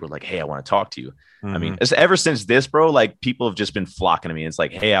people. People are like, hey, I want to talk to you. I mean, ever since this, bro, like people have just been flocking to me. It's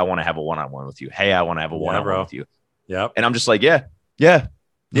like, hey, I want to have a one-on-one with you. Hey, I want to have a one-on-one with you. Yep. And I'm just like, yeah. And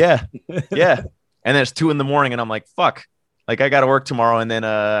then it's 2 a.m. and I'm like, fuck, like I got to work tomorrow. And then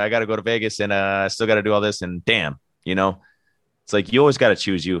I got to go to Vegas and I still got to do all this. And damn, it's like, you always got to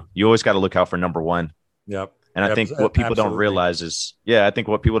choose you. You always got to look out for number one. Yep. And I think what people don't realize is,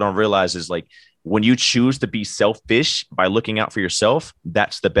 like, when you choose to be selfish by looking out for yourself,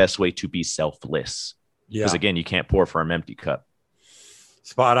 that's the best way to be selfless. Because again, you can't pour from an empty cup.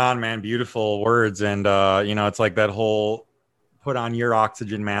 Spot on, man. Beautiful words. And, it's like that whole put on your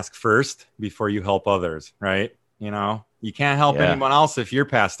oxygen mask first before you help others. Right. You can't help anyone else if you're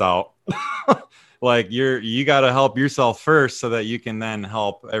passed out. Like you got to help yourself first so that you can then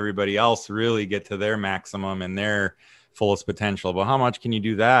help everybody else really get to their maximum and their fullest potential. But how much can you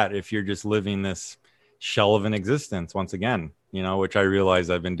do that if you're just living this shell of an existence once again, which I realize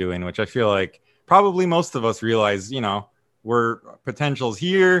I've been doing, which I feel like probably most of us realize, we're potentials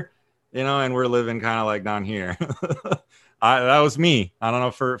here, and we're living kind of like down here. That was me. I don't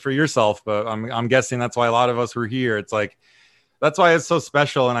know for yourself, but I'm guessing that's why a lot of us were here. It's like, that's why it's so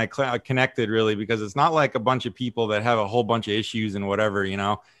special. And I connected really, because it's not like a bunch of people that have a whole bunch of issues and whatever,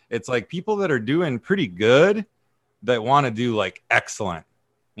 it's like people that are doing pretty good that want to do like excellent,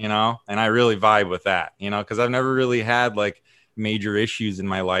 and I really vibe with that, because I've never really had like major issues in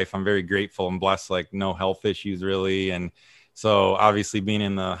my life. I'm very grateful and blessed, like no health issues really. And so obviously being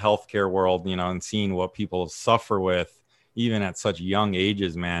in the healthcare world, and seeing what people suffer with even at such young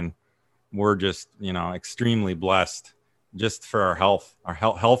ages, man, we're just, extremely blessed just for our health. Our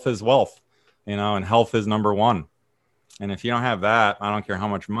health is wealth, and health is number one. And if you don't have that, I don't care how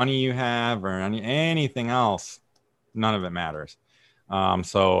much money you have or anything else, none of it matters.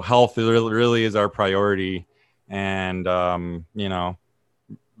 So health really is our priority. And,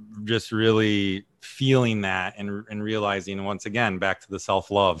 just really feeling that and realizing, once again, back to the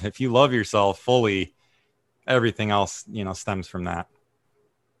self-love. If you love yourself fully, everything else, stems from that.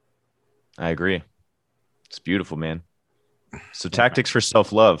 I agree. It's beautiful, man. So tactics for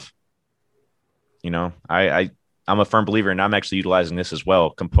self-love, I'm a firm believer, and I'm actually utilizing this as well.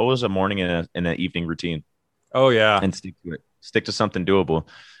 Compose a morning and an evening routine. Oh yeah. And stick to it. Stick to something doable.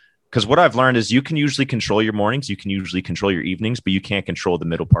 Because what I've learned is you can usually control your mornings. You can usually control your evenings, but you can't control the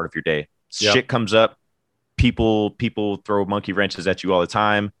middle part of your day. Yep. Shit comes up. People throw monkey wrenches at you all the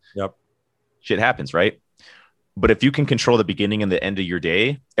time. Yep. Shit happens, right? But if you can control the beginning and the end of your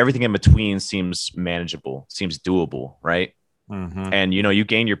day, everything in between seems manageable, seems doable, right? Mm-hmm. And you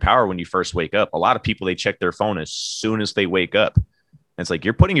gain your power when you first wake up. A lot of people, they check their phone as soon as they wake up. And it's like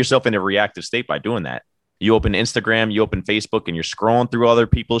you're putting yourself in a reactive state by doing that. You open Instagram, you open Facebook, and you're scrolling through other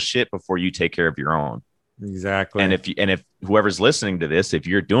people's shit before you take care of your own. Exactly. And if whoever's listening to this, if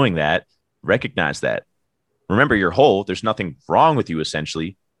you're doing that, recognize that. Remember, you're whole. There's nothing wrong with you,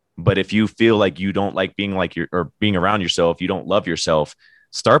 essentially. But if you feel like you don't like being around yourself, you don't love yourself,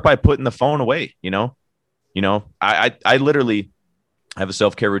 start by putting the phone away. I literally have a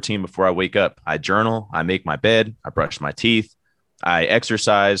self-care routine before I wake up. I journal, I make my bed, I brush my teeth, I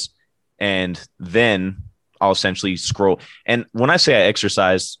exercise, and then I'll essentially scroll. And when I say I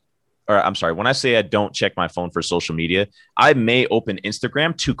exercise, or I'm sorry, when I say I don't check my phone for social media, I may open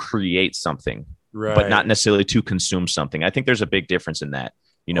Instagram to create something, but not necessarily to consume something. I think there's a big difference in that.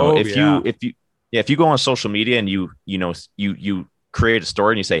 If you go on social media and you create a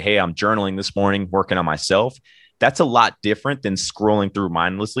story and you say, hey, I'm journaling this morning, working on myself, that's a lot different than scrolling through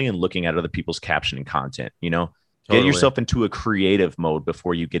mindlessly and looking at other people's captioning content. Get yourself into a creative mode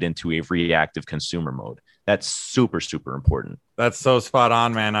before you get into a reactive consumer mode. That's super, super important. That's so spot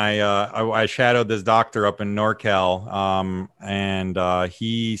on, man. I shadowed this doctor up in NorCal, and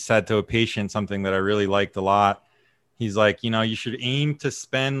he said to a patient something that I really liked a lot. He's like, you should aim to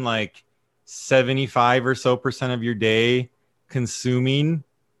spend like 75 or so % of your day consuming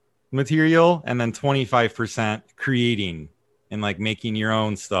material and then 25% creating and like making your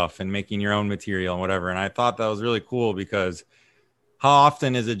own stuff and making your own material and whatever. And I thought that was really cool because how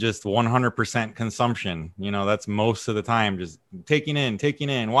often is it just 100% consumption? That's most of the time, just taking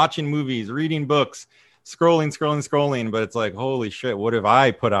in, watching movies, reading books, scrolling. But it's like, holy shit, what have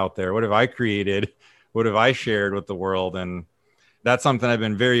I put out there? What have I created? What have I shared with the world? And that's something I've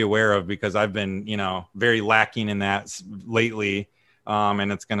been very aware of because I've been, very lacking in that lately.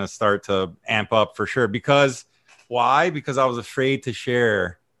 And it's going to start to amp up for sure. Because why? Because I was afraid to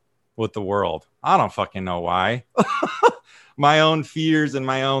share with the world. I don't fucking know why. My own fears and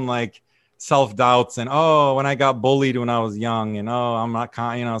my own like self-doubts and when I got bullied when I was young and I'm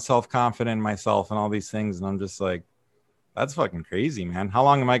not self-confident in myself and all these things. And I'm just like, that's fucking crazy, man. How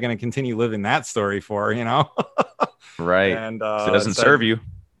long am I going to continue living that story for, Right. And it doesn't serve you.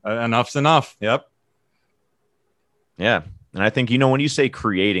 Enough's enough. Yep. Yeah. And I think, when you say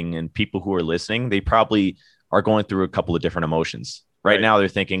creating and people who are listening, they probably are going through a couple of different emotions. Right now, they're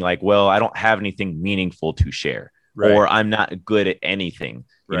thinking like, well, I don't have anything meaningful to share, or I'm not good at anything.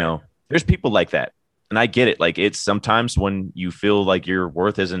 There's people like that. And I get it. Like, it's sometimes when you feel like your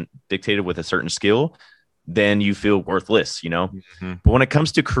worth isn't dictated with a certain skill, then you feel worthless, Mm-hmm. But when it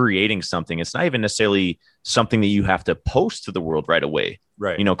comes to creating something, it's not even necessarily something that you have to post to the world right away.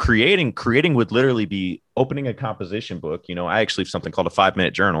 Right. Creating would literally be opening a composition book. I actually have something called a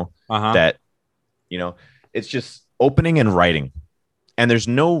 5-minute journal that, it's just opening and writing. And there's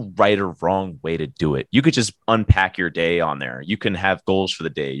no right or wrong way to do it. You could just unpack your day on there. You can have goals for the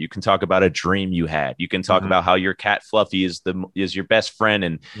day. You can talk about a dream you had. You can talk about how your cat Fluffy is your best friend.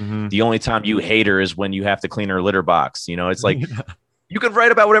 And the only time you hate her is when you have to clean her litter box. It's like you can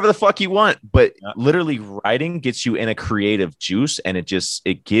write about whatever the fuck you want, but literally writing gets you in a creative juice. And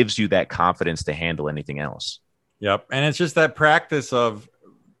it gives you that confidence to handle anything else. Yep. And it's just that practice of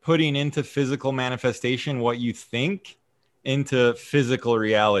putting into physical manifestation what you think into physical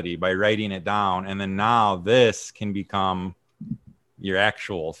reality by writing it down. And then now this can become your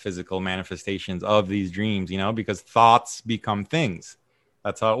actual physical manifestations of these dreams, because thoughts become things.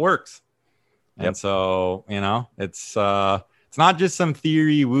 That's how it works. Yep. And so, it's not just some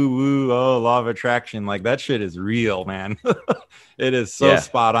theory, law of attraction. Like that shit is real, man. It is so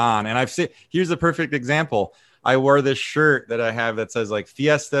spot on. And here's a perfect example. I wore this shirt that I have that says like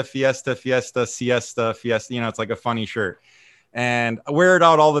fiesta, fiesta, fiesta, siesta, fiesta. It's like a funny shirt. And I wear it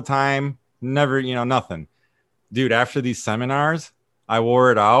out all the time. Never, nothing. Dude, after these seminars, I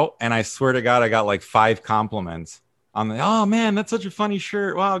wore it out and I swear to God, I got like 5 compliments on oh man, that's such a funny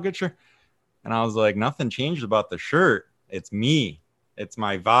shirt. Wow, good shirt. And I was like, nothing changed about the shirt. It's me. It's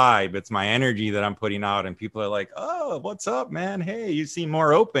my vibe. It's my energy that I'm putting out. And people are like, oh, what's up, man? Hey, you seem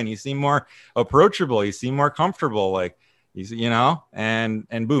more open. You seem more approachable. You seem more comfortable. Like,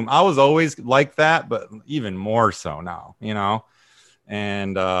 and boom. I was always like that, but even more so now,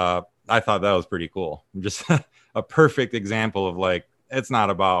 and I thought that was pretty cool. Just a perfect example of like, it's not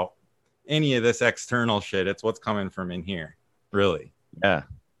about any of this external shit. It's what's coming from in here. Really. Yeah.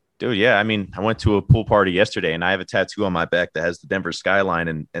 Dude, yeah. I mean, I went to a pool party yesterday and I have a tattoo on my back that has the Denver skyline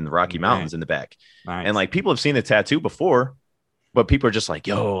and the Rocky Mountains in the back. Nice. And like people have seen the tattoo before, but people are just like,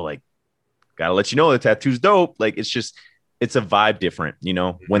 yo, like gotta let you know the tattoo's dope. Like, it's a vibe different, you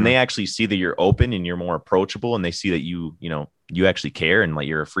know, when they actually see that you're open and you're more approachable and they see that you actually care and like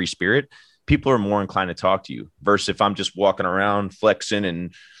you're a free spirit, people are more inclined to talk to you versus if I'm just walking around flexing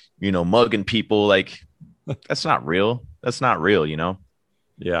and, mugging people. Like, that's not real. That's not real,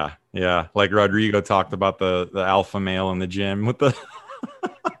 Yeah. Yeah. Like Rodrigo talked about the alpha male in the gym with the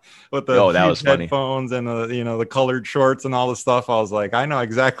with the Oh, that was huge funny. headphones and the colored shorts and all the stuff. I was like, I know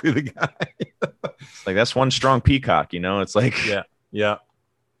exactly the guy. It's like, that's one strong peacock, it's like, Yeah. Yeah.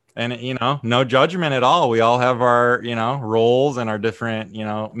 And no judgment at all. We all have our, roles and our different,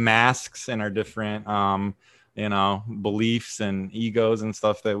 masks and our different beliefs and egos and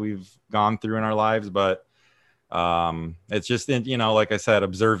stuff that we've gone through in our lives. But it's just, like I said,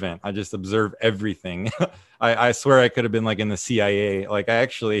 observant. I just observe everything. I swear I could have been like in the CIA. Like, I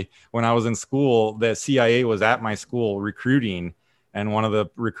actually, when I was in school, the CIA was at my school recruiting, and one of the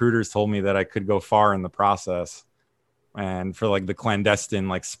recruiters told me that I could go far in the process and for like the clandestine,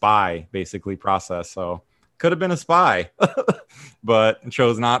 like spy basically process. So could have been a spy, but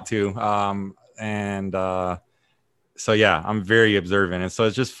chose not to. So yeah, I'm very observant. And so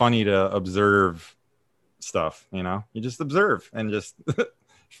it's just funny to observe stuff, you just observe and just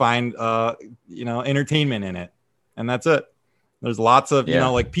find, entertainment in it. And that's it. There's lots of,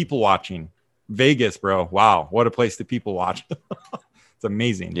 like people watching. Vegas, bro. Wow. What a place to people watch. It's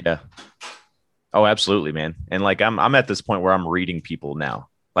amazing. Yeah. Oh, absolutely, man. And like, I'm at this point where I'm reading people now.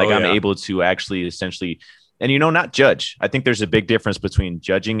 Like, I'm able to actually essentially, and, not judge. I think there's a big difference between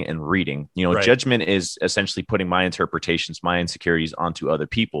judging and reading. Right. Judgment is essentially putting my interpretations, my insecurities onto other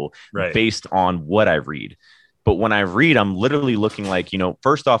people based on what I read. But when I read, I'm literally looking like,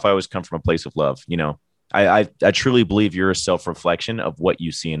 first off, I always come from a place of love. I truly believe you're a self-reflection of what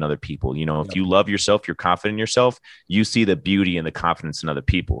you see in other people. If you love yourself, you're confident in yourself, you see the beauty and the confidence in other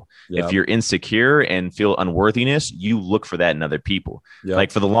people. Yep. If you're insecure and feel unworthiness, you look for that in other people. Yep.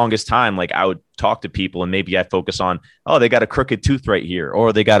 Like, for the longest time, like, I would talk to people and maybe I focus on, oh, they got a crooked tooth right here,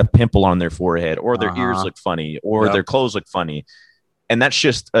 or they got a pimple on their forehead, or their ears look funny, or their clothes look funny. And that's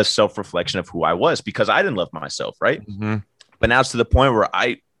just a self-reflection of who I was because I didn't love myself. Right. Mm-hmm. But now it's to the point where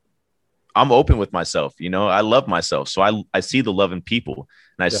I'm open with myself. I love myself. So I see the love in people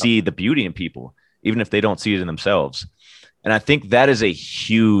and I see the beauty in people, even if they don't see it in themselves. And I think that is a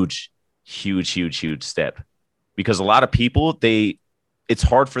huge, huge, huge, huge step because a lot of people, it's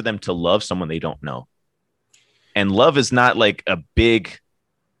hard for them to love someone they don't know. And love is not like a big,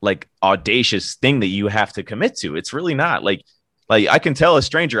 like audacious thing that you have to commit to. It's really not like I can tell a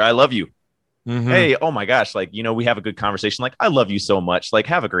stranger, I love you. Mm-hmm. Hey, oh my gosh. Like, we have a good conversation. Like, I love you so much. Like,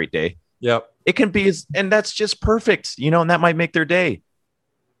 have a great day. Yep. It can be, and that's just perfect, and that might make their day.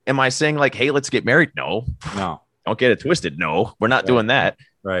 Am I saying like, hey, let's get married? No, don't get it twisted. No, we're not doing that.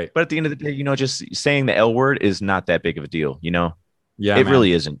 Right. But at the end of the day, just saying the L word is not that big of a deal. Yeah, it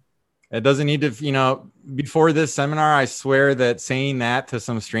really isn't. It doesn't need to, before this seminar, I swear that saying that to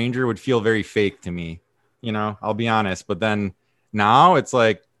some stranger would feel very fake to me. I'll be honest. But then now it's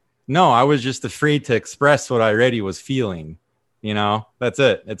like, no, I was just afraid to express what I already was feeling. That's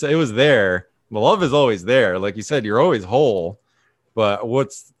it. It was there. The love is always there. Like you said, you're always whole, but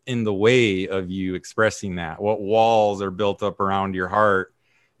what's in the way of you expressing that? What walls are built up around your heart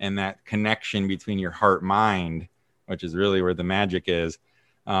and that connection between your heart mind, which is really where the magic is.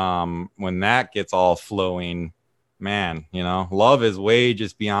 When that gets all flowing, man, love is way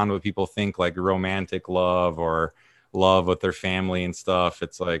just beyond what people think, like romantic love or love with their family and stuff.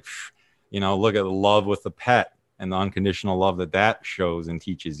 It's like, look at love with the pet and the unconditional love that shows and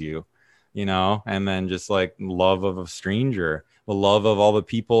teaches you, and then just like love of a stranger, the love of all the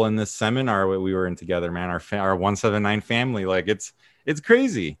people in this seminar that we were in together, man, our 179 family. Like, it's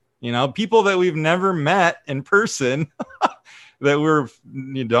crazy, people that we've never met in person that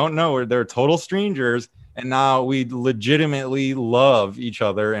you don't know, they're total strangers. And now we legitimately love each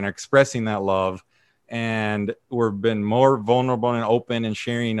other and are expressing that love. And we've been more vulnerable and open and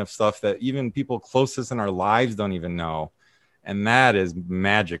sharing of stuff that even people closest in our lives don't even know. And that is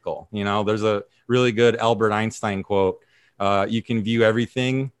magical. There's a really good Albert Einstein quote. You can view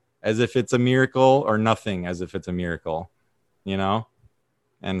everything as if it's a miracle or nothing as if it's a miracle,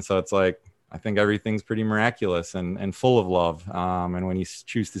 And so it's like, I think everything's pretty miraculous and full of love. And when you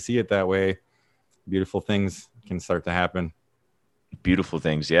choose to see it that way, beautiful things can start to happen. Beautiful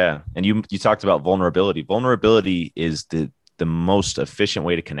things. Yeah. And you talked about vulnerability. Vulnerability is the most efficient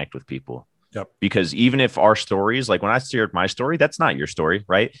way to connect with people. Yep. Because even if our stories, like when I shared my story, that's not your story.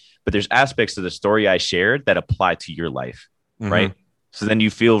 Right. But there's aspects of the story I shared that apply to your life. Mm-hmm. Right. So then you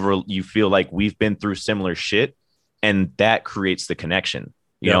feel like we've been through similar shit and that creates the connection.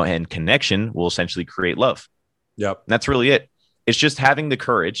 you know, and connection will essentially create love. Yep. And that's really it. It's just having the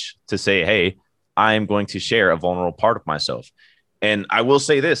courage to say, hey, I am going to share a vulnerable part of myself. And I will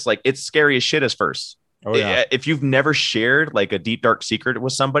say this, like, it's scary as shit as first. Oh, yeah. If you've never shared like a deep, dark secret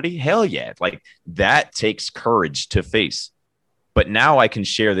with somebody, hell yeah. Like that takes courage to face. But now I can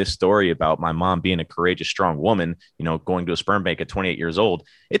share this story about my mom being a courageous, strong woman, you know, going to a sperm bank at 28 years old.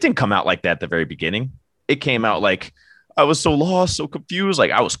 It didn't come out like that at the very beginning. It came out like I was so lost, so confused.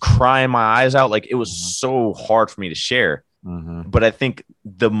 Like I was crying my eyes out. Like it was so hard for me to share. But I think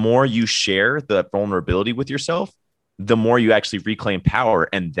the more you share the vulnerability with yourself, the more you actually reclaim power.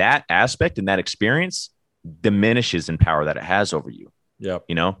 And that aspect and that experience diminishes in power that it has over you. Yep.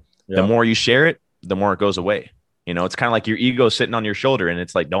 You know, the more you share it, the more it goes away. You know, it's kind of like your ego sitting on your shoulder and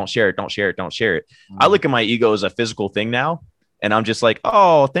it's like, don't share it, don't share it, don't share it. I look at my ego as a physical thing now. And I'm just like,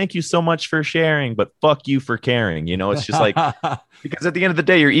 oh, thank you so much for sharing, but fuck you for caring. You know, it's just like, because at the end of the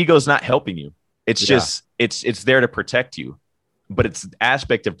day, your ego is not helping you. It's just, it's there to protect you. But its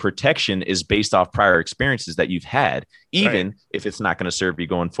aspect of protection is based off prior experiences that you've had, even if it's not going to serve you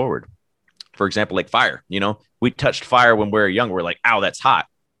going forward. For example, like fire, you know, we touched fire when we were young. We're like, ow, that's hot.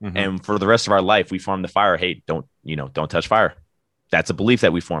 And for the rest of our life, we formed the fire. Hey, don't touch fire. That's a belief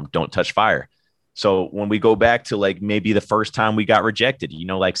that we formed. Don't touch fire. So when we go back to like maybe the first time we got rejected, you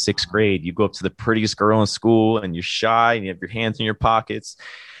know, like sixth grade, you go up to the prettiest girl in school and you're shy and you have your hands in your pockets.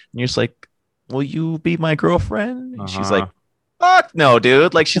 And you're just like, will you be my girlfriend? And she's like, fuck no,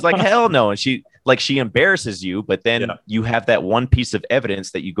 dude. Like, she's like, hell no. And she embarrasses you. But then you have that one piece of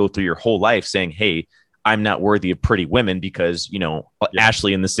evidence that you go through your whole life saying, hey, I'm not worthy of pretty women because, you know,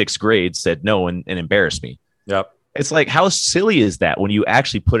 Ashley in the sixth grade said no and embarrassed me. Yep. It's like, how silly is that when you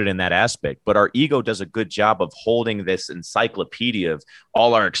actually put it in that aspect? But our ego does a good job of holding this encyclopedia of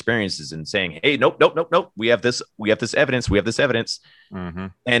all our experiences and saying, hey, nope. We have this evidence.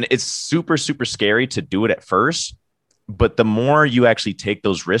 And it's super, super scary to do it at first. But the more you actually take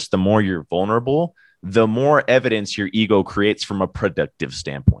those risks, the more you're vulnerable, the more evidence your ego creates from a productive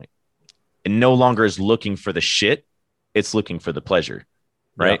standpoint. It no longer is looking for the shit. It's looking for the pleasure.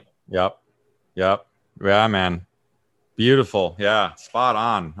 Right. Yep. Yeah, man. Beautiful. Yeah.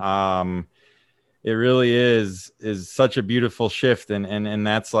 Spot on. It really is such a beautiful shift. And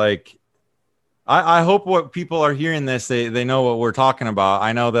that's like, I hope what people are hearing this, they know what we're talking about.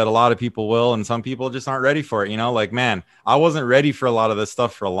 I know that a lot of people will, and some people just aren't ready for it. You know, like, man, I wasn't ready for a lot of this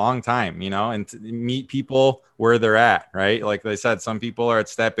stuff for a long time, you know, and to meet people where they're at, right? Like they said, some people are at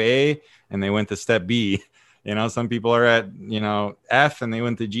step A and they went to step B, you know, some people are at, you know, F and they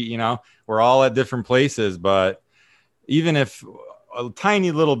went to G, you know, we're all at different places. But even if a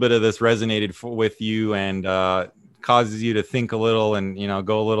tiny little bit of this resonated with you and, causes you to think a little and, you know,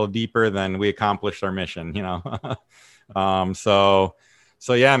 go a little deeper, then we accomplished our mission, you know? So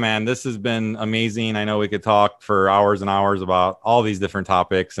yeah, man, this has been amazing. I know we could talk for hours and hours about all these different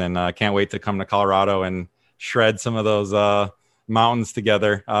topics, and can't wait to come to Colorado and shred some of those mountains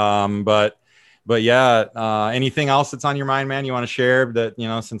together. But yeah, anything else that's on your mind, man, you want to share that, you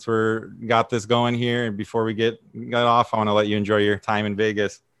know, since got this going here and before we get off, I want to let you enjoy your time in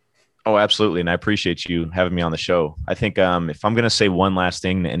Vegas. Oh, absolutely. And I appreciate you having me on the show. I think if I'm going to say one last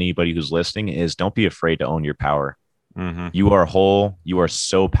thing to anybody who's listening is don't be afraid to own your power. You are whole. You are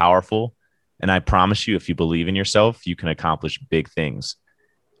so powerful. And I promise you, if you believe in yourself, you can accomplish big things.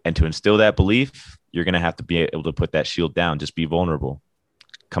 And to instill that belief, you're going to have to be able to put that shield down. Just be vulnerable.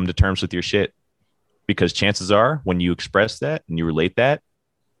 Come to terms with your shit. Because chances are when you express that and you relate that,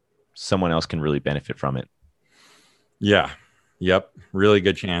 someone else can really benefit from it. Yeah. Yep. Really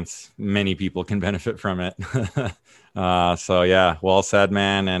good chance. Many people can benefit from it. So yeah, well said,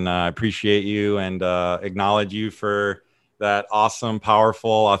 man. And I appreciate you and acknowledge you for that awesome, powerful,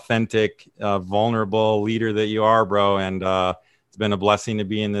 authentic, vulnerable leader that you are, bro. And it's been a blessing to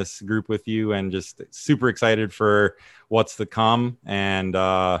be in this group with you and just super excited for what's to come. And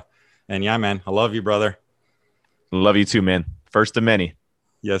yeah, man, I love you, brother. Love you too, man. First of many.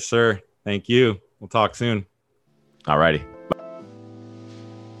 Yes, sir. Thank you. We'll talk soon. All righty.